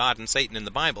between God and Satan in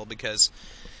the Bible, because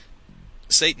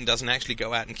Satan doesn't actually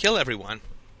go out and kill everyone.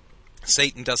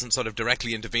 Satan doesn't sort of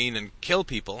directly intervene and kill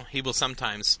people. He will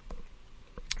sometimes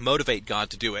motivate God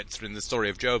to do it, through the story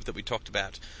of Job that we talked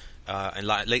about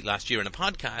late last year in a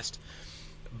podcast.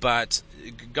 But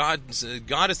God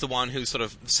is the one who sort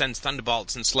of sends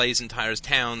thunderbolts and slays entire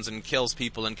towns and kills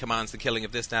people and commands the killing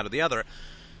of this, that, or the other.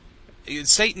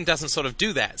 Satan doesn't sort of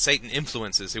do that. Satan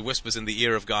influences. He whispers in the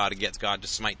ear of God and gets God to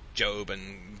smite Job,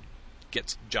 and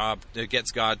gets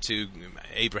God to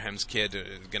Abraham's kid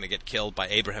going to get killed by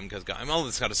Abraham because God, all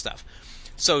this kind of stuff.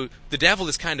 So the devil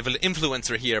is kind of an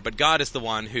influencer here, but God is the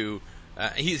one who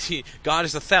God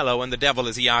is Othello and the devil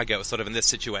is Iago, sort of in this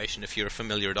situation. If you're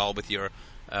familiar at all with your,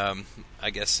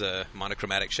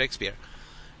 monochromatic Shakespeare,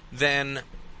 then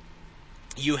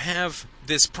you have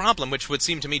this problem, which would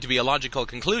seem to me to be a logical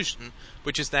conclusion,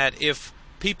 which is that if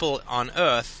people on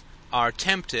Earth are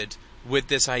tempted with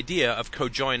this idea of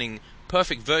co-joining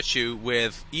perfect virtue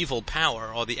with evil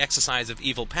power, or the exercise of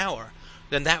evil power,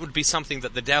 then that would be something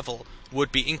that the devil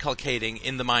would be inculcating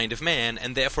in the mind of man,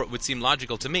 and therefore it would seem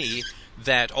logical to me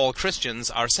that all Christians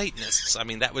are Satanists.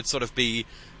 That would sort of be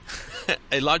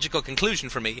a logical conclusion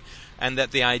for me, and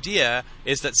that the idea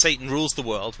is that Satan rules the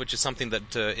world, which is something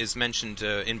that is mentioned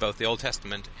in both the Old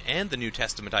Testament and the New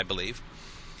Testament, I believe.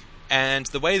 And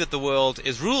the way that the world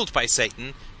is ruled by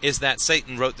Satan is that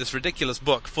Satan wrote this ridiculous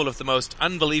book full of the most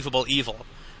unbelievable evil,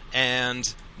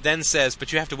 and then says,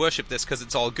 but you have to worship this because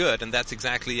it's all good, and that's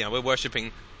exactly, we're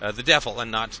worshipping the devil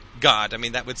and not God.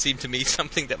 That would seem to me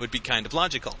something that would be kind of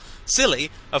logical.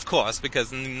 Silly, of course,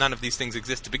 because none of these things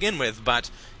exist to begin with, but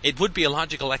it would be a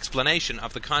logical explanation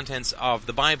of the contents of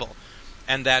the Bible.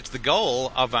 And that the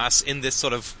goal of us in this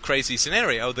sort of crazy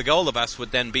scenario, the goal of us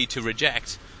would then be to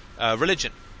reject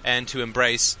religion, and to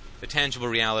embrace the tangible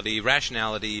reality,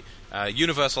 rationality,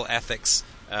 universal ethics,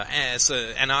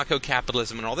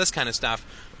 anarcho-capitalism and all this kind of stuff.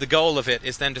 The goal of it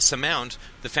is then to surmount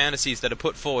the fantasies that are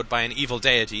put forward by an evil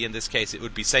deity, in this case it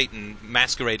would be Satan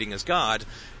masquerading as God,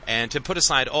 and to put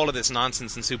aside all of this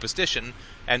nonsense and superstition,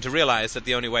 and to realize that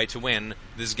the only way to win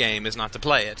this game is not to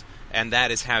play it. And that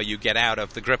is how you get out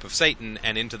of the grip of Satan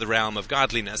and into the realm of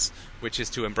godliness, which is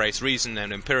to embrace reason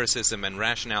and empiricism and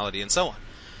rationality and so on.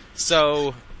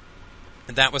 So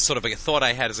that was sort of a thought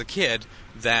I had as a kid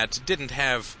that didn't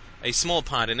have a small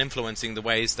part in influencing the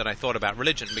ways that I thought about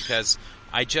religion, because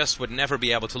I just would never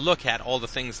be able to look at all the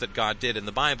things that God did in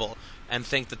the Bible and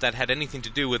think that that had anything to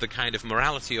do with a kind of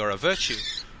morality or a virtue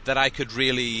that I could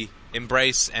really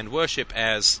embrace and worship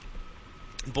as,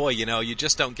 boy, you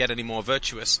just don't get any more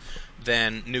virtuous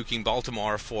than nuking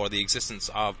Baltimore for the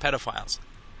existence of pedophiles.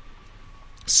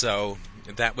 So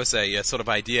that was a sort of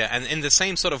idea. And in the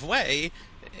same sort of way,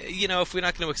 if we're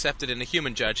not going to accept it in a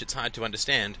human judge, it's hard to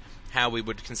understand how we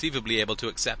would conceivably be able to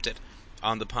accept it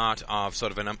on the part of sort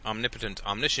of an omnipotent,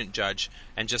 omniscient judge,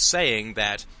 and just saying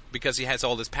that because he has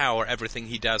all this power, everything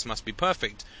he does must be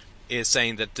perfect, is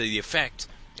saying that the effect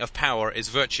of power is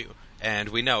virtue. And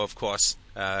we know, of course,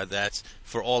 that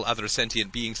for all other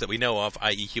sentient beings that we know of,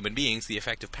 i.e. human beings, the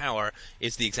effect of power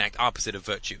is the exact opposite of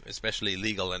virtue, especially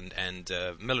legal and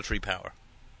military power.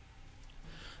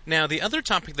 Now, the other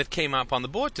topic that came up on the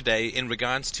board today in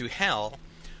regards to hell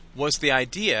was the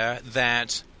idea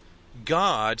that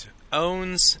God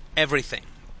owns everything.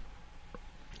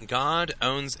 God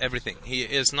owns everything. He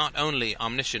is not only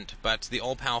omniscient, but the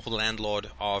all-powerful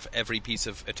landlord of every piece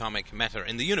of atomic matter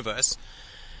in the universe.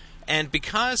 And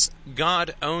because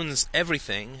God owns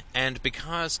everything, and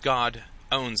because God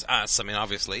owns us, I mean,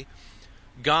 obviously,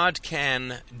 God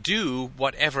can do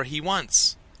whatever he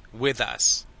wants with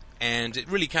us. And it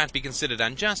really can't be considered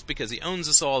unjust because he owns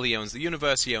us all, he owns the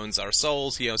universe, he owns our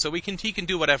souls, so he can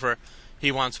do whatever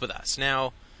he wants with us.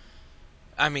 Now,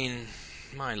 I mean,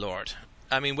 my lord,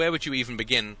 where would you even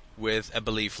begin with a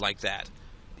belief like that?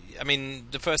 I mean,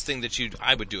 the first thing that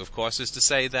I would do, of course, is to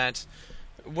say that,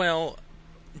 well,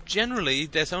 generally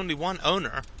there's only one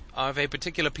owner of a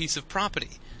particular piece of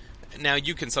property. Now,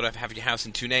 you can sort of have your house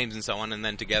in two names and so on, and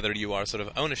then together you are sort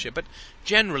of ownership. But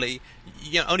generally,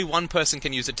 only one person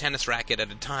can use a tennis racket at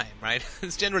a time, right?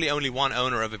 There's generally only one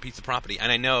owner of a piece of property.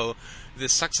 And I know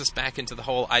this sucks us back into the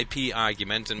whole IP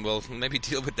argument, and we'll maybe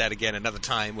deal with that again another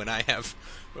time when I have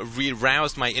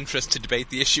roused my interest to debate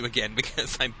the issue again,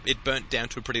 because it burnt down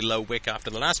to a pretty low wick after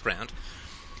the last round.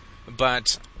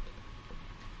 But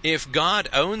if God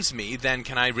owns me, then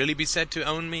can I really be said to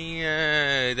own me?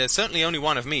 There's certainly only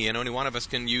one of me, and only one of us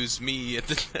can use me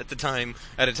at a time.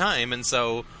 And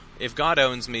so, if God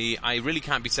owns me, I really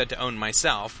can't be said to own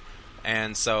myself.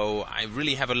 And so, I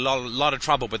really have a lot of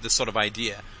trouble with this sort of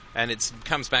idea. And it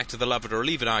comes back to the love it or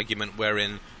leave it argument,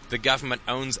 wherein the government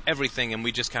owns everything, and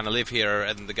we just kind of live here,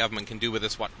 and the government can do with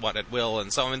us what it will.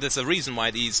 And so, there's a reason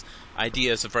why these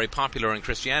ideas are very popular in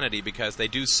Christianity, because they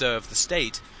do serve the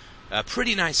state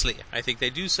pretty nicely. I think they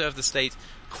do serve the state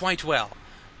quite well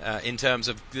in terms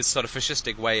of this sort of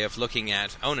fascistic way of looking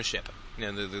at ownership.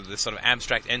 The sort of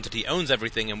abstract entity owns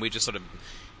everything, and we just sort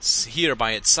of hear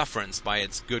by its sufferance, by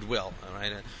its goodwill. All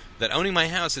right? That owning my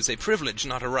house is a privilege,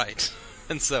 not a right,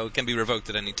 and so it can be revoked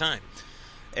at any time.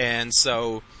 And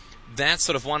so that's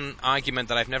sort of one argument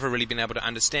that I've never really been able to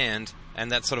understand, and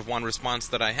that's sort of one response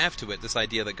that I have to it, this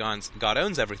idea that God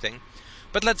owns everything.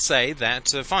 But let's say that,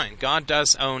 fine, God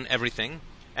does own everything,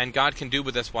 and God can do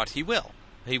with us what he will.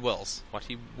 He wills. What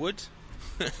he would?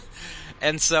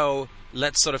 And so,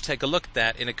 let's sort of take a look at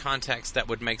that in a context that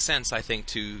would make sense, I think,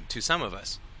 to some of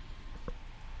us.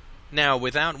 Now,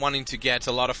 without wanting to get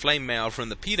a lot of flame mail from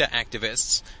the PETA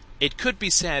activists, it could be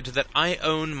said that I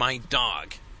own my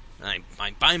dog. I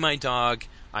buy my dog,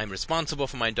 I'm responsible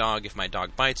for my dog. If my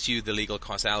dog bites you, the legal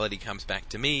causality comes back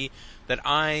to me, that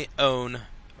I own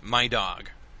my dog.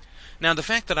 Now, the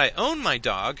fact that I own my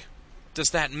dog, does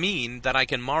that mean that I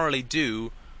can morally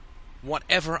do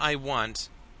whatever I want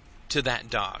to that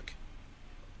dog?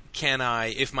 Can I,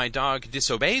 if my dog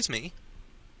disobeys me,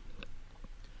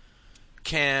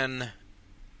 can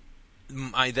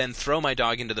I then throw my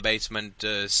dog into the basement,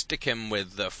 stick him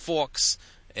with forks,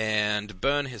 and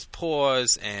burn his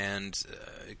paws, and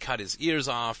cut his ears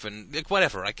off, and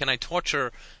whatever? Can I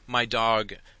torture my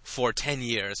dog for 10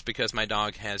 years because my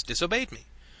dog has disobeyed me?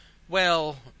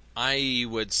 Well, I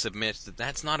would submit that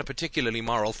that's not a particularly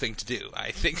moral thing to do.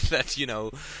 I think that,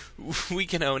 we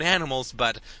can own animals,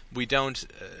 but we don't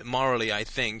morally, I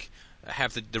think,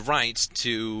 have the right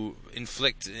to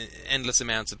inflict endless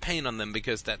amounts of pain on them,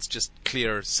 because that's just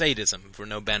clear sadism for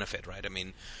no benefit, right? I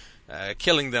mean,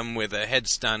 killing them with a head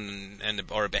stun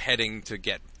or a beheading to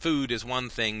get food is one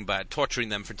thing, but torturing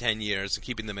them for 10 years and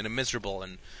keeping them in a miserable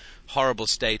and horrible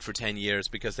state for 10 years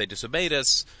because they disobeyed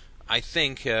us, I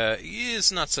think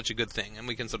is not such a good thing. And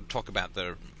we can sort of talk about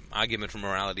the argument for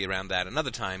morality around that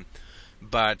another time.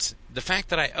 But the fact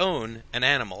that I own an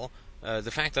animal,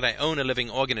 the fact that I own a living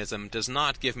organism, does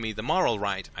not give me the moral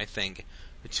right, I think,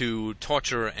 to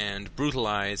torture and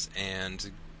brutalize and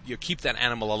keep that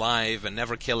animal alive and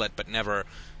never kill it, but never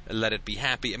let it be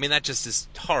happy. I mean, that just is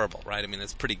horrible, right? I mean,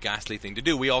 that's a pretty ghastly thing to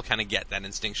do. We all kind of get that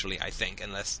instinctually, I think,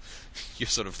 unless you're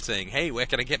sort of saying, hey, where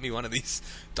can I get me one of these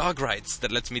dog rights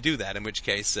that lets me do that? In which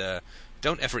case,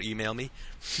 don't ever email me.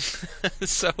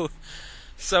 So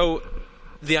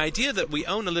the idea that we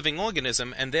own a living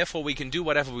organism and therefore we can do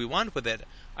whatever we want with it,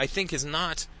 I think is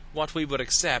not what we would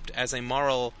accept as a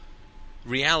moral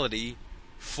reality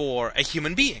for a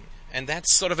human being. And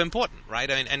that's sort of important, right?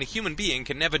 I mean, and a human being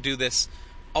can never do this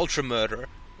ultra-murder,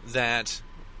 this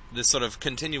sort of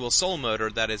continual soul murder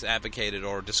that is advocated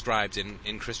or described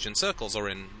in Christian circles or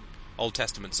in Old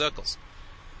Testament circles.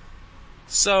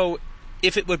 So,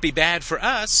 if it would be bad for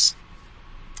us,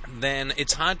 then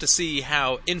it's hard to see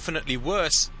how infinitely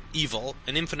worse evil,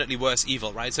 an infinitely worse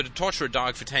evil, right? So to torture a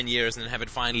dog for 10 years and then have it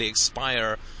finally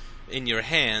expire in your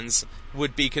hands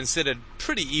would be considered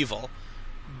pretty evil.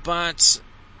 But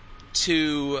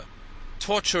to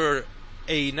torture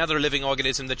another living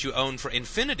organism that you own for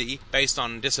infinity based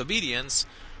on disobedience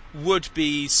would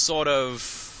be sort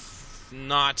of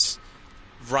not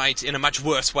right in a much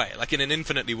worse way, like in an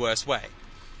infinitely worse way.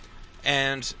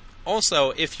 And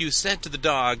also, if you said to the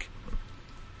dog,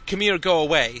 come here, go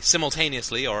away,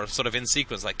 simultaneously, or sort of in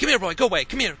sequence, like, come here, boy, go away,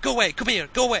 come here, go away, come here,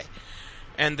 go away,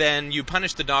 and then you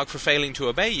punish the dog for failing to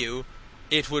obey you,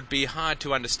 it would be hard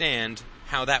to understand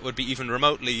how that would be even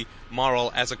remotely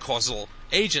moral as a causal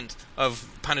agent of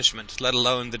punishment, let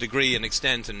alone the degree and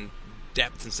extent and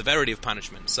depth and severity of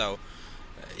punishment. So,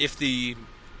 if the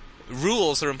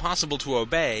rules are impossible to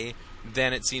obey,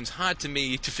 then it seems hard to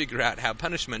me to figure out how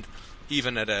punishment,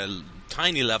 even at a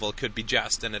tiny level, could be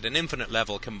just, and at an infinite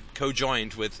level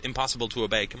co-joined with impossible to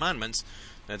obey commandments.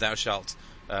 Thou shalt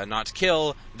not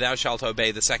kill, thou shalt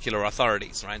obey the secular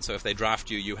authorities, right? So if they draft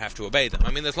you, you have to obey them.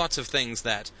 I mean, there's lots of things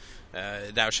that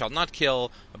thou shalt not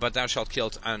kill, but thou shalt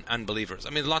kill unbelievers. I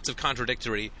mean, lots of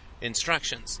contradictory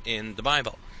instructions in the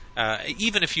Bible.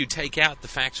 Even if you take out the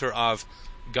factor of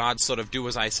God's sort of do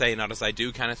as I say, not as I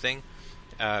do kind of thing,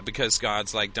 because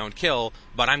God's like, don't kill,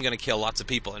 but I'm going to kill lots of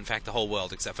people, in fact the whole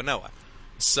world except for Noah.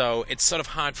 So it's sort of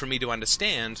hard for me to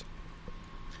understand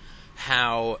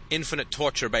how infinite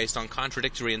torture based on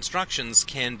contradictory instructions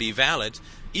can be valid,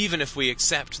 even if we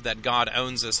accept that God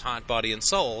owns us heart, body, and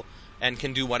soul, and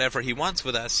can do whatever he wants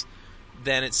with us.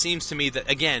 Then it seems to me that,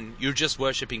 again, you're just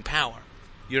worshipping power.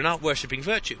 You're not worshipping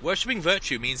virtue. Worshipping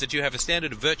virtue means that you have a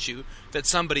standard of virtue that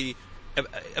somebody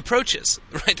approaches,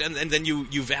 right? And then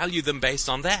you value them based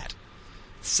on that.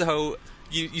 So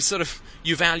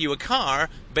you value a car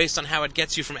based on how it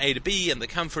gets you from A to B and the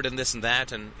comfort and this and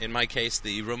that, and in my case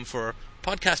the room for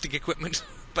podcasting equipment.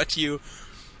 But you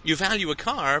value a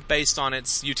car based on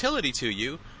its utility to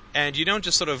you, and you don't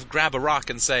just sort of grab a rock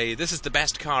and say this is the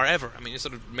best car ever. I mean, you're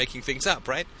sort of making things up,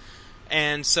 right?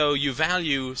 And so you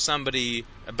value somebody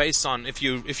based on, if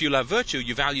you love virtue,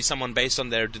 you value someone based on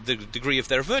the degree of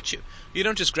their virtue. You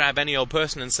don't just grab any old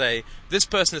person and say, this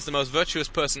person is the most virtuous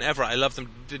person ever, I love them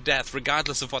to death,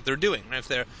 regardless of what they're doing. If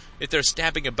they're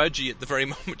stabbing a budgie at the very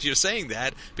moment you're saying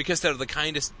that, because they're the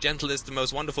kindest, gentlest, the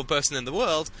most wonderful person in the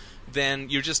world, then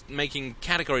you're just making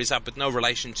categories up with no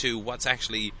relation to what's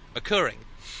actually occurring.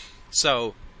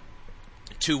 So,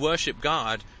 to worship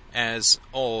God as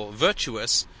all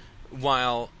virtuous,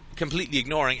 while completely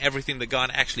ignoring everything that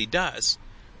God actually does,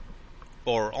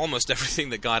 or almost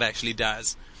everything that God actually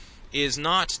does, is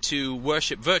not to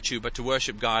worship virtue, but to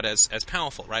worship God as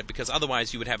powerful, right? Because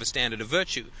otherwise you would have a standard of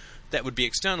virtue that would be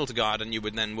external to God, and you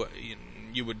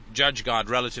would judge God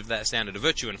relative to that standard of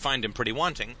virtue and find him pretty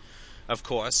wanting, of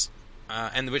course,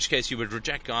 and in which case you would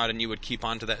reject God and you would keep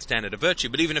on to that standard of virtue.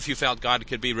 But even if you felt God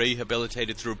could be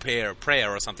rehabilitated through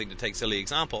prayer or something, to take silly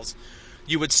examples,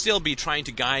 you would still be trying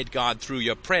to guide God through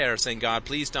your prayer, saying, God,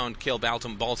 please don't kill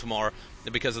Baltimore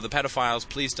because of the pedophiles,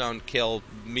 please don't kill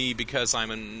me because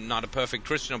I'm not a perfect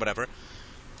Christian or whatever.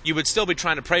 You would still be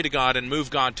trying to pray to God and move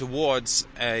God towards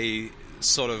a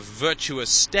sort of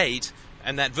virtuous state,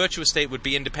 and that virtuous state would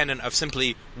be independent of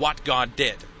simply what God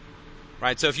did.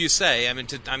 Right? So if you say,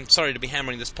 I'm sorry to be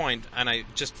hammering this point, and I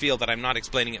just feel that I'm not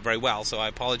explaining it very well, so I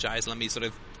apologize, let me sort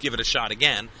of give it a shot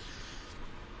again.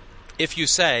 If you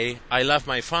say, I love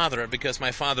my father because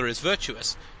my father is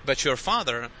virtuous, but your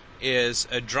father is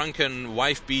a drunken,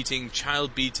 wife-beating,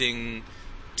 child-beating,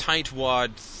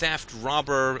 tightwad, theft,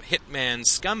 robber, hitman,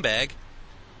 scumbag,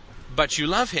 but you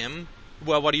love him,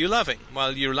 well, what are you loving?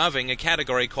 Well, you're loving a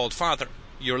category called father.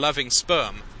 You're loving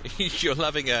sperm. You're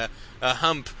loving a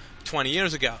hump 20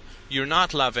 years ago. You're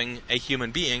not loving a human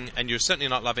being, and you're certainly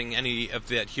not loving any of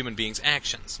that human being's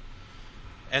actions.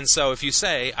 And so if you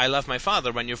say, I love my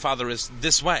father, when your father is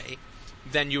this way,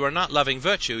 then you are not loving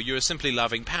virtue, you are simply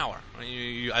loving power.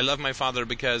 I love my father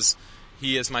because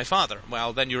he is my father.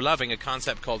 Well, then you're loving a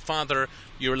concept called father,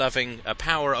 you're loving a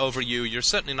power over you, you're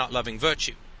certainly not loving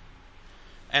virtue.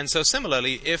 And so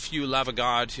similarly, if you love a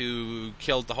God who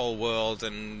killed the whole world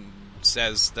and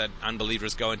says that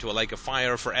unbelievers go into a lake of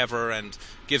fire forever and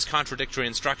gives contradictory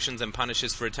instructions and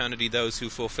punishes for eternity those who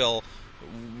fulfill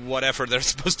whatever they're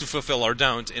supposed to fulfill or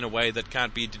don't in a way that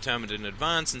can't be determined in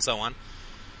advance and so on,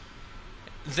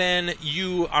 then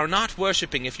you are not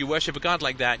worshipping, if you worship a God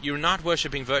like that, you're not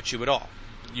worshipping virtue at all.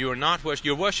 You're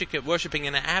worshipping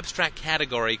an abstract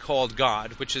category called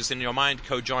God, which is in your mind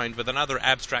co-joined with another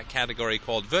abstract category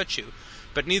called virtue,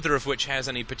 but neither of which has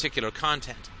any particular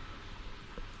content.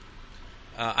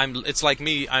 It's like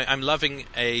me, I'm loving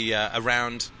a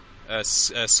round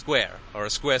a square or a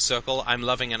square circle. I'm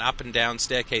loving an up and down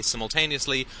staircase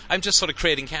simultaneously. I'm just sort of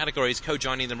creating categories,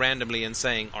 co-joining them randomly and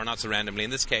saying, or not so randomly in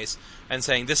this case, and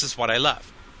saying this is what I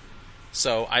love.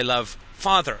 So I love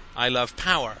Father. I love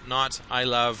power, not I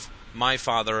love my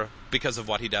Father because of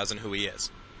what he does and who he is.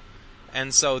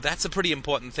 And so that's a pretty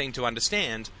important thing to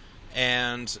understand,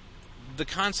 and the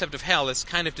concept of hell is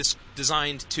kind of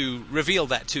designed to reveal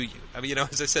that to you. I mean,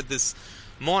 as I said this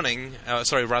morning,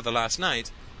 last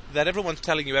night, that everyone's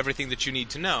telling you everything that you need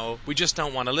to know, we just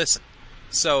don't want to listen.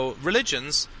 So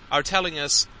religions are telling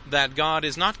us that God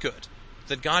is not good,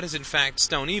 that God is in fact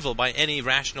stone evil by any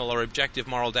rational or objective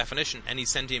moral definition. Any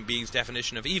sentient being's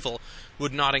definition of evil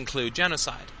would not include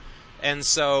genocide. And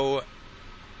so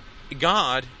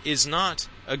God is not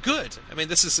a good. I mean,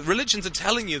 religions are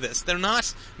telling you this. They're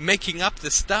not making up the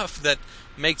stuff that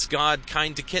makes God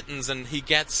kind to kittens and he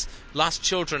gets lost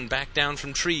children back down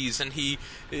from trees and he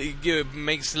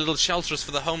makes little shelters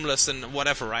for the homeless and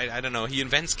whatever. I don't know. He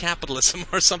invents capitalism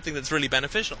or something that's really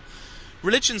beneficial.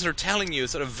 Religions are telling you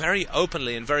sort of very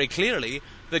openly and very clearly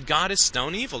that God is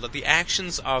stone evil, that the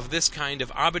actions of this kind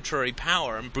of arbitrary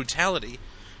power and brutality,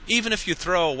 even if you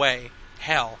throw away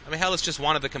hell. I mean, hell is just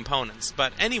one of the components,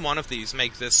 but any one of these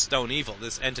make this stone evil,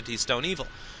 this entity stone evil.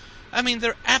 I mean,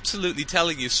 they're absolutely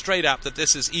telling you straight up that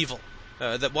this is evil,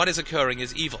 that what is occurring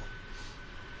is evil.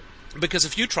 Because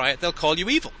if you try it, they'll call you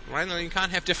evil, right? You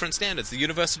can't have different standards. The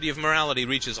University of Morality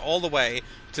reaches all the way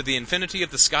to the infinity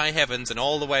of the sky heavens and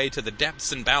all the way to the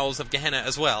depths and bowels of Gehenna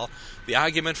as well. The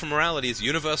argument for morality is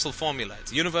universal formula.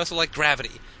 It's universal like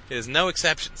gravity. There's no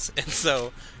exceptions. And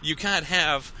so you can't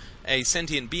have a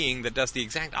sentient being that does the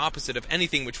exact opposite of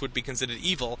anything which would be considered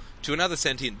evil to another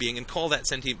sentient being and call that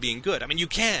sentient being good. I mean, you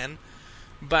can,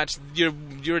 but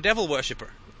you're a devil worshipper.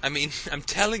 I mean, I'm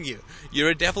telling you, you're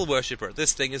a devil worshipper.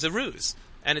 This thing is a ruse.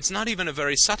 And it's not even a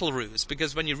very subtle ruse,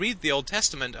 because when you read the Old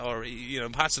Testament or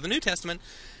parts of the New Testament,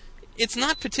 it's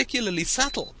not particularly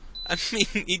subtle. I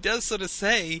mean, he does sort of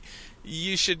say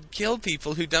you should kill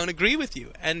people who don't agree with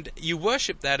you, and you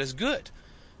worship that as good.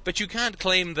 But you can't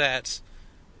claim that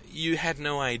you had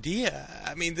no idea.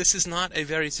 I mean, this is not a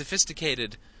very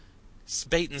sophisticated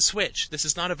bait and switch. This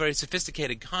is not a very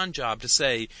sophisticated con job to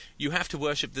say you have to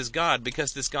worship this God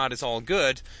because this God is all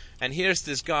good, and here's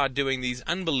this God doing these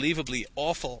unbelievably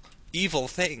awful, evil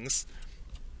things.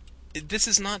 This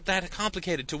is not that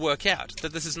complicated to work out,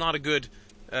 that this is not a good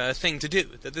thing to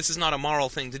do, that this is not a moral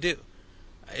thing to do.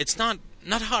 It's not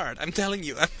hard, I'm telling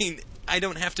you. I mean, I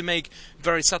don't have to make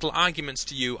very subtle arguments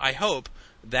to you, I hope,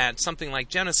 that something like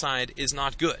genocide is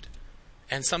not good,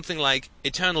 and something like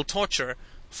eternal torture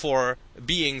for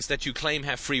beings that you claim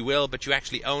have free will, but you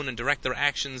actually own and direct their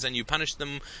actions, and you punish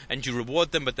them, and you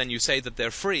reward them, but then you say that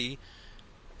they're free.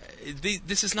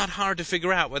 This is not hard to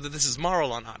figure out whether this is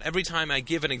moral or not. Every time I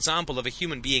give an example of a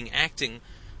human being acting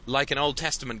like an Old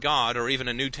Testament God, or even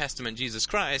a New Testament Jesus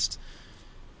Christ,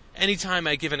 anytime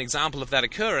I give an example of that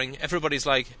occurring, everybody's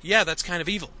like, yeah, that's kind of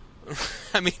evil.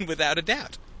 I mean, without a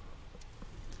doubt.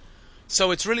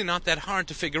 So it's really not that hard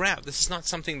to figure out. This is not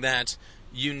something that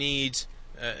you need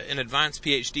an advanced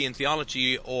PhD in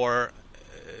theology or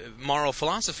moral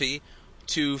philosophy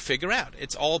to figure out.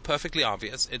 It's all perfectly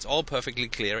obvious. It's all perfectly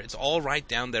clear. It's all right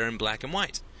down there in black and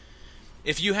white.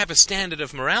 If you have a standard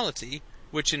of morality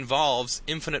which involves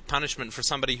infinite punishment for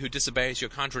somebody who disobeys your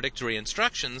contradictory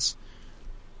instructions,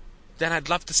 then I'd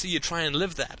love to see you try and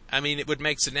live that. I mean, it would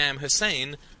make Saddam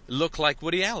Hussein look like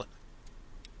Woody Allen.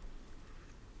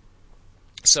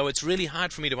 So it's really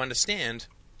hard for me to understand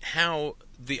how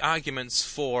the arguments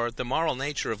for the moral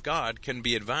nature of God can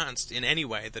be advanced in any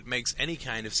way that makes any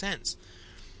kind of sense.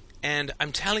 And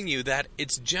I'm telling you that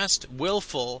it's just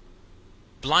willful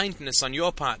blindness on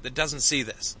your part that doesn't see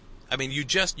this. I mean,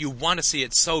 you want to see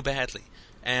it so badly.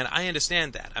 And I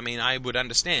understand that. I mean, I would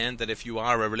understand that if you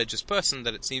are a religious person,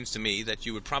 that it seems to me that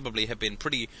you would probably have been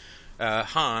pretty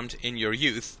harmed in your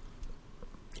youth,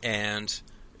 and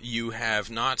you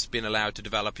have not been allowed to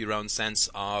develop your own sense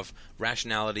of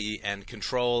rationality and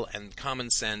control and common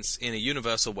sense in a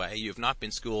universal way. You have not been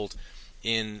schooled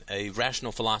in a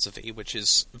rational philosophy, which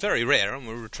is very rare, and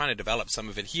we're trying to develop some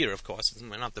of it here, of course.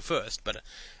 We're not the first, but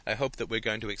I hope that we're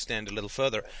going to extend a little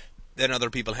further than other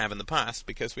people have in the past,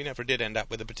 because we never did end up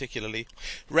with a particularly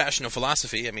rational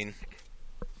philosophy. I mean,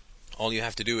 all you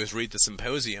have to do is read the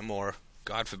Symposium, or,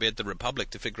 God forbid, the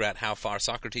Republic, to figure out how far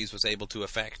Socrates was able to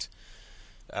affect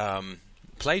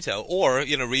Plato, or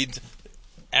read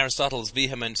Aristotle's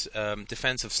vehement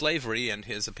defense of slavery and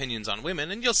his opinions on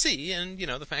women, and you'll see, and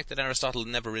the fact that Aristotle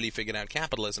never really figured out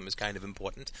capitalism is kind of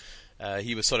important.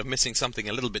 He was sort of missing something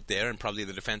a little bit there, and probably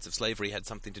the defense of slavery had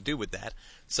something to do with that.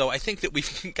 So I think that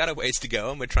we've got a ways to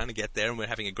go, and we're trying to get there, and we're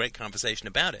having a great conversation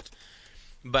about it.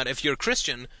 But if you're a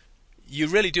Christian, you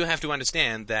really do have to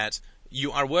understand that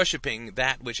you are worshipping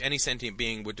that which any sentient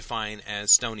being would define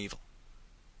as stone evil.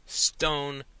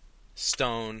 Stone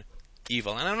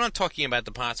evil. And I'm not talking about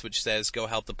the parts which says go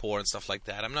help the poor and stuff like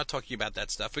that. I'm not talking about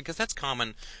that stuff because that's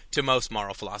common to most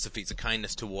moral philosophies, a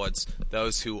kindness towards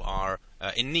those who are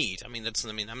in need. I'm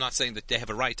not saying that they have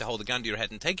a right to hold a gun to your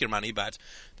head and take your money, but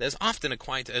there's often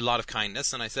quite a lot of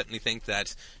kindness, and I certainly think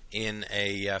that in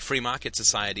a free market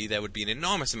society there would be an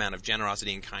enormous amount of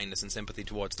generosity and kindness and sympathy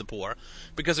towards the poor,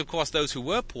 because of course those who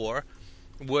were poor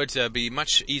would be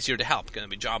much easier to help. Going to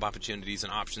be job opportunities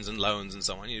and options and loans and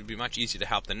so on. It'd be much easier to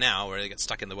help than now, where they get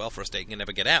stuck in the welfare state and can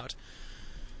never get out.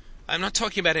 I'm not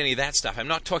talking about any of that stuff. I'm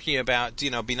not talking about,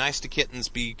 be nice to kittens,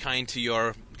 be kind to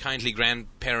your kindly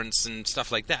grandparents and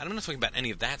stuff like that. I'm not talking about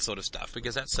any of that sort of stuff,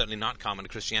 because that's certainly not common to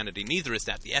Christianity. Neither is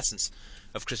that the essence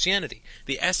of Christianity.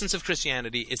 The essence of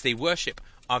Christianity is the worship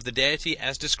of the deity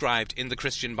as described in the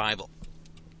Christian Bible.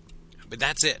 But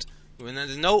that's it.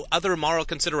 There's no other moral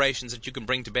considerations that you can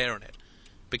bring to bear on it,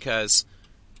 because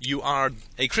you are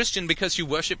a Christian because you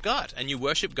worship God, and you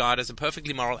worship God as a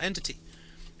perfectly moral entity.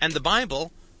 And the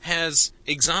Bible has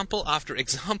example after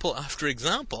example after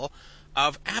example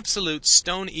of absolute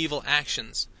stone evil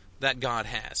actions that God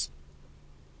has.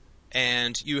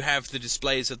 And you have the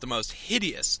displays of the most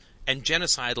hideous and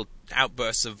genocidal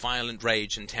outbursts of violent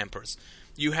rage and tempers.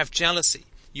 You have jealousy,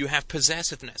 you have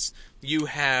possessiveness, you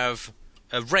have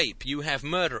rape, you have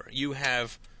murder, you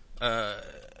have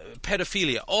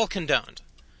pedophilia, all condoned.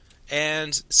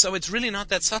 And so it's really not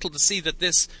that subtle to see that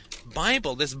this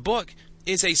Bible, this book,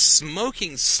 is a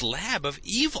smoking slab of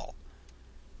evil.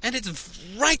 And it's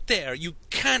right there. You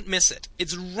can't miss it.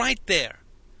 It's right there.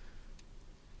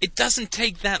 It doesn't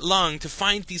take that long to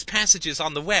find these passages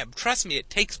on the web. Trust me, it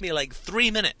takes me like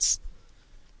 3 minutes.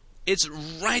 It's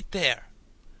right there.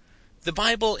 The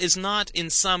Bible is not in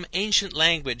some ancient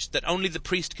language that only the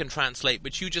priest can translate,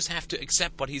 but you just have to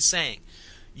accept what he's saying.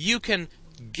 You can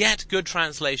get good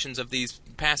translations of these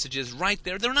passages right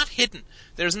there. They're not hidden.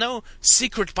 There's no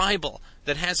secret Bible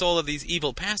that has all of these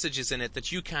evil passages in it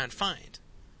that you can't find.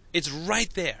 It's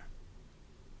right there.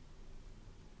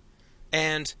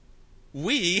 And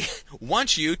we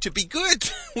want you to be good.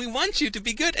 We want you to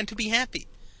be good and to be happy.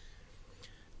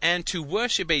 And to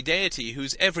worship a deity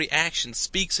whose every action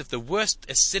speaks of the worst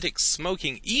acidic,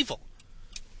 smoking evil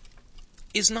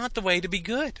is not the way to be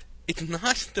good. It's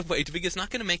not the way to be good. It's not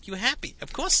going to make you happy.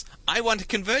 Of course, I want to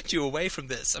convert you away from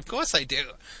this. Of course I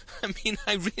do.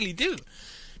 I really do.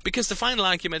 Because the final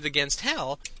argument against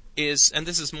hell is, and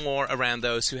this is more around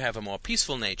those who have a more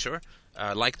peaceful nature,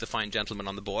 like the fine gentleman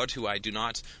on the board, who I do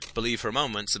not believe for a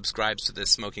moment subscribes to this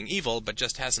smoking evil, but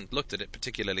just hasn't looked at it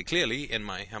particularly clearly, in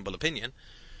my humble opinion.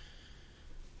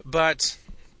 But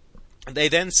they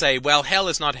then say, well, hell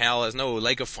is not hell, there's no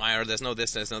lake of fire, there's no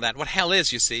this, there's no that. What hell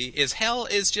is, you see, is hell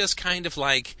is just kind of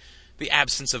like the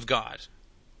absence of God.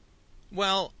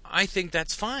 Well, I think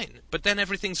that's fine, but then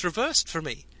everything's reversed for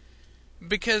me,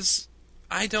 because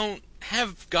I don't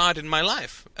have God in my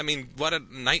life. What a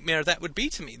nightmare that would be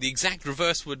to me. The exact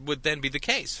reverse would then be the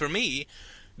case. For me,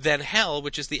 then hell,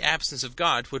 which is the absence of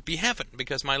God, would be heaven,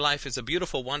 because my life is a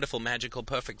beautiful, wonderful, magical,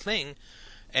 perfect thing,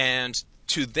 and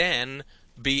to then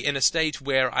be in a state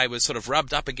where I was sort of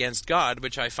rubbed up against God,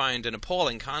 which I find an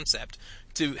appalling concept,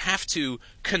 to have to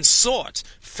consort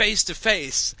face to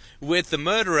face with the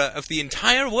murderer of the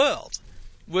entire world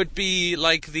would be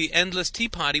like the endless tea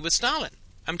party with Stalin.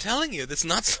 I'm telling you, that's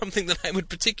not something that I would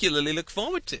particularly look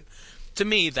forward to. To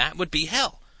me, that would be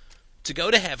hell. To go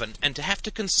to heaven and to have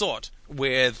to consort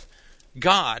with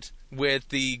God, with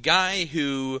the guy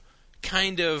who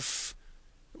kind of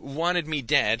wanted me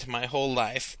dead my whole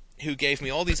life, who gave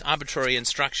me all these arbitrary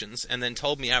instructions and then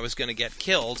told me I was going to get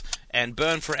killed and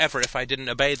burn forever if I didn't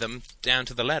obey them down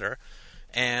to the letter,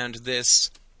 and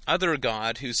this other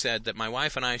God who said that my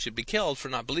wife and I should be killed for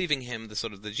not believing him, the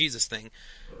sort of the Jesus thing.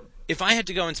 If I had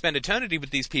to go and spend eternity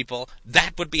with these people,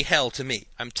 that would be hell to me.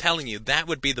 I'm telling you, that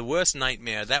would be the worst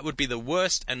nightmare. That would be the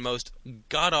worst and most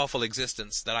god-awful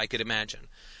existence that I could imagine.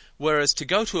 Whereas to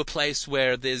go to a place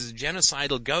where these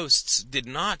genocidal ghosts did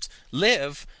not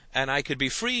live, and I could be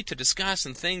free to discuss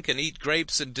and think and eat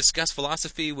grapes and discuss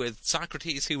philosophy with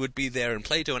Socrates, who would be there, and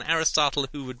Plato and Aristotle,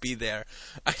 who would be there.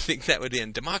 I think that would be,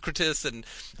 and Democritus and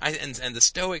the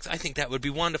Stoics. I think that would be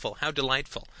wonderful. How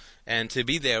delightful. And to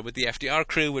be there with the FDR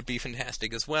crew would be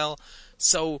fantastic as well.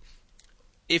 So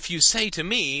if you say to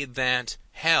me that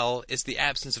hell is the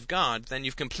absence of God, then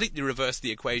you've completely reversed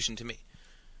the equation to me.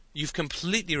 You've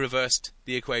completely reversed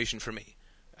the equation for me.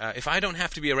 If I don't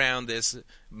have to be around this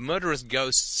murderous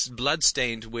ghosts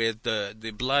blood-stained with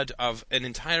the blood of an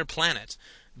entire planet,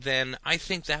 then I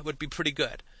think that would be pretty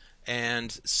good.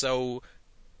 And so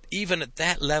even at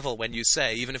that level, when you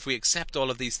say, even if we accept all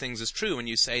of these things as true, and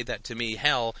you say that to me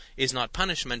hell is not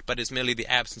punishment but is merely the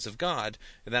absence of God,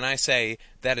 then I say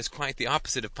that is quite the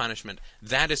opposite of punishment.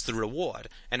 That is the reward.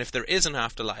 And if there is an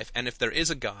afterlife, and if there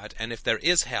is a God, and if there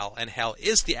is hell, and hell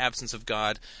is the absence of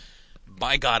God,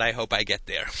 by God, I hope I get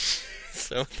there.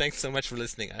 So thanks so much for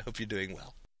listening. I hope you're doing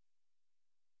well.